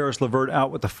issue and Karis LeVert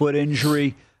out with the foot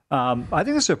injury, I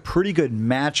think this is a pretty good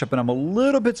matchup, and I'm a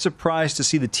little bit surprised to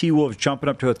see the T-Wolves jumping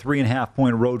up to a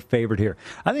 3.5-point road favorite here.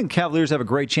 I think Cavaliers have a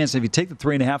great chance. If you take the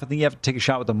 3.5, I think you have to take a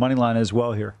shot with the money line as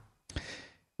well here.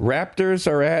 Raptors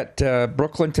are at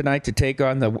Brooklyn tonight to take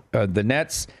on the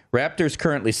Nets. Raptors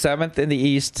currently 7th in the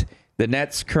East. The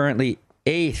Nets currently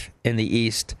 8th in the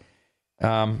East.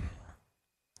 The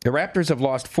Raptors have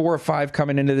lost 4 or 5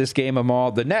 coming into this game,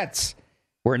 Amal. The Nets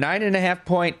were a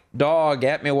 9.5-point dog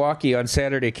at Milwaukee on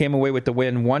Saturday. Came away with the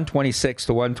win,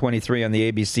 126-123 on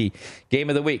the ABC Game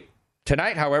of the Week.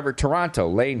 Tonight, however, Toronto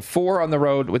laying 4 on the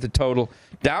road with a total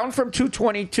down from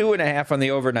 222.5 on the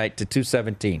overnight to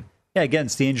 217. Yeah, again,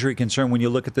 it's the injury concern when you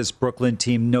look at this Brooklyn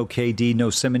team. No KD, no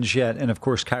Simmons yet, and of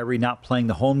course Kyrie not playing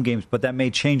the home games, but that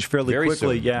may change fairly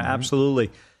quickly. Soon. Yeah,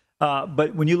 absolutely.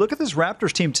 But when you look at this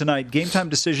Raptors team tonight, game time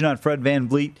decision on Fred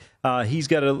VanVleet. He's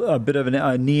got a bit of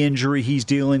a knee injury he's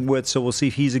dealing with, so we'll see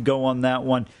if he's a go on that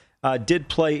one. Did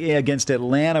play against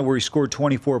Atlanta where he scored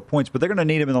 24 points, but they're going to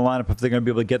need him in the lineup if they're going to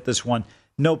be able to get this one.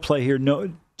 No play here.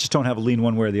 No, just don't have a lean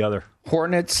one way or the other.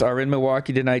 Hornets are in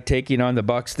Milwaukee tonight taking on the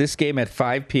Bucks. This game at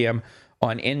 5 p.m.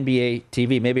 on NBA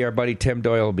TV. Maybe our buddy Tim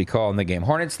Doyle will be calling the game.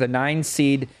 Hornets, the 9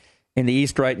 seed in the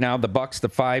East right now. The Bucks, the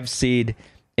 5 seed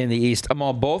in the East.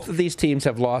 Amal, both of these teams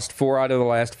have lost 4 out of the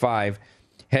last 5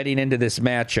 heading into this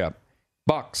matchup.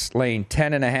 Bucks laying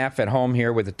 10.5 at home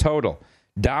here with a total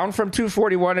down from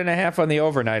 241.5 on the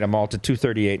overnight, Amal, to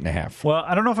 238.5. Well,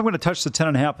 I don't know if I'm going to touch the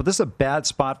 10.5, but this is a bad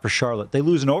spot for Charlotte. They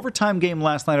lose an overtime game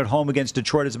last night at home against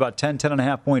Detroit. It's about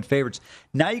 10.5 point favorites.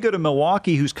 Now you go to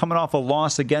Milwaukee, who's coming off a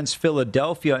loss against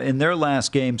Philadelphia in their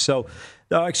last game. So,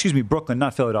 Brooklyn,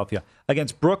 not Philadelphia,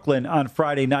 against Brooklyn on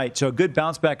Friday night. So a good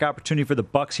bounce back opportunity for the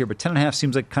Bucks here, but 10.5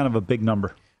 seems like kind of a big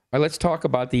number. All right, let's talk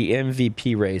about the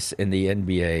MVP race in the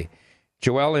NBA.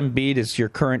 Joel Embiid is your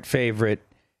current favorite.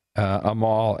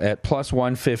 Amal at plus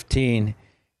 115,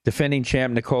 defending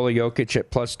champ Nikola Jokic at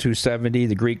plus 270,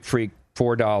 the Greek Freak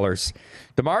 $4.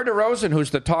 DeMar DeRozan,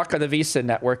 who's the talk of the VSiN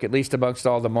network, at least amongst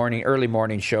all the early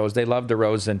morning shows, they love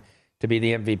DeRozan to be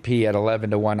the MVP at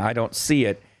 11-1. I don't see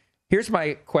it. Here's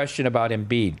my question about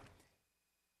Embiid.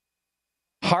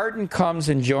 Harden comes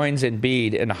and joins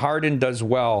Embiid, and Harden does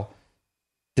well.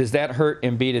 Does that hurt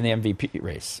Embiid in the MVP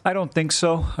race? I don't think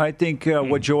so. I think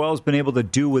what Joel's been able to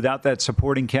do without that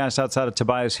supporting cast outside of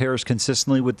Tobias Harris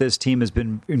consistently with this team has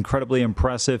been incredibly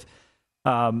impressive.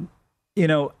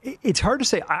 It's hard to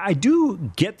say. I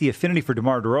do get the affinity for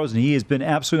DeMar DeRozan. He has been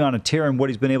absolutely on a tear in what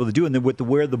he's been able to do. And then with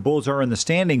where the Bulls are in the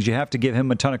standings, you have to give him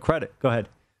a ton of credit. Go ahead.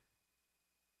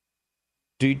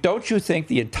 Don't you think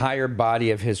the entire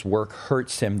body of his work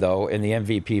hurts him, though, in the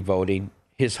MVP voting?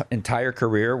 His entire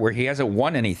career where he hasn't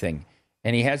won anything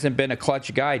and he hasn't been a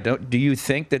clutch guy. Do you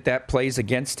think that plays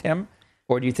against him,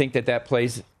 or do you think that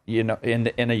plays in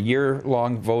a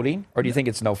year-long voting, or do you think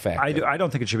it's no factor? I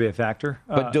don't think it should be a factor.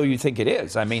 But do you think it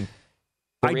is? I mean,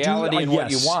 the reality and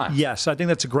what you want. Yes, I think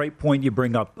that's a great point you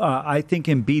bring up. I think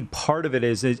Embiid, part of it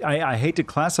is I hate to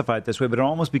classify it this way, but it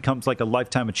almost becomes like a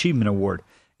lifetime achievement award.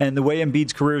 And the way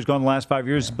Embiid's career has gone the last 5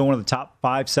 years, he's been one of the top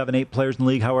 5, 7, 8 players in the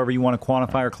league, however you want to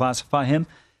quantify or classify him.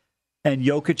 And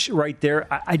Jokic right there.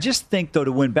 I just think, though,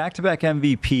 to win back-to-back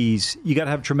MVPs, you got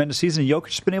to have a tremendous season. And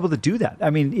Jokic's been able to do that.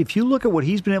 I mean, if you look at what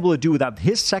he's been able to do without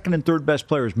his second and third best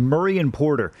players, Murray and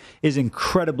Porter, is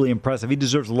incredibly impressive. He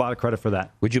deserves a lot of credit for that.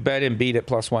 Would you bet Embiid at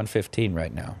plus 115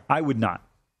 right now? I would not.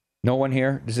 No one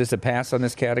here? Is this a pass on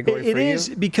this category for you? It is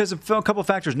because of a couple of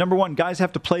factors. Number one, guys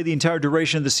have to play the entire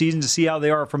duration of the season to see how they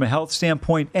are from a health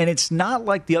standpoint. And it's not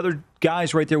like the other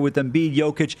guys right there with Embiid,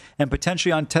 Jokic, and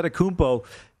potentially Antetokounmpo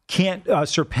can't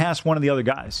surpass one of the other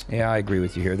guys. Yeah, I agree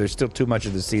with you here. There's still too much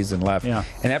of the season left. Yeah.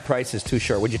 And that price is too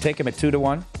short. Would you take him at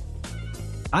 2-1?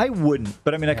 I wouldn't,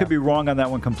 but I mean, I could be wrong on that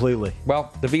one completely.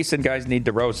 Well, the VSiN guys need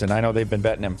DeRozan. I know they've been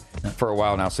betting him for a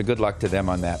while now, so good luck to them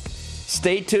on that.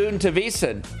 Stay tuned to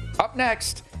VSiN. Up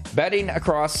next, betting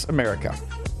across America.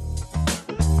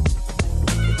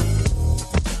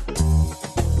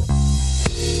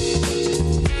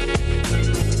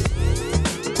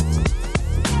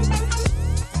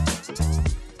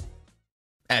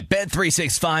 At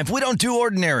Bet365, we don't do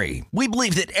ordinary. We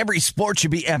believe that every sport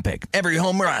should be epic. Every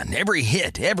home run, every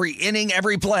hit, every inning,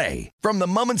 every play. From the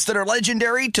moments that are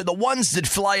legendary to the ones that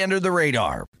fly under the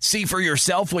radar. See for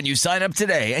yourself when you sign up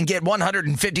today and get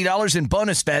 $150 in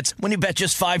bonus bets when you bet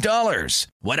just $5.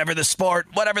 Whatever the sport,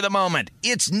 whatever the moment,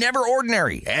 it's never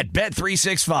ordinary at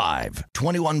Bet365.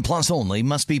 21 plus only.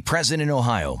 Must be present in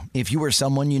Ohio. If you or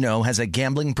someone you know has a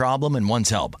gambling problem and wants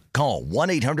help, call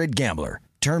 1-800-GAMBLER.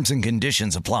 Terms and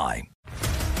conditions apply.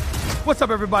 What's up,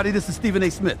 everybody? This is Stephen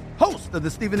A. Smith, host of the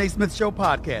Stephen A. Smith Show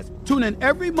podcast. Tune in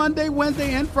every Monday,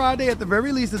 Wednesday, and Friday at the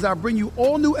very least as I bring you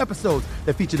all new episodes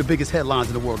that feature the biggest headlines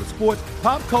in the world of sports,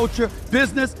 pop culture,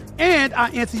 business, and I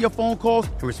answer your phone calls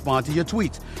and respond to your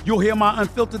tweets. You'll hear my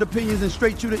unfiltered opinions and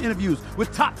straight-shooter interviews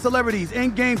with top celebrities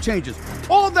and game changers.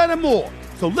 All that and more.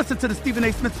 So listen to the Stephen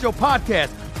A. Smith Show podcast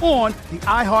on the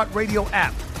iHeartRadio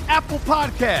app, Apple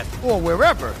Podcasts, or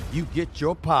wherever you get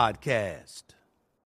your podcast.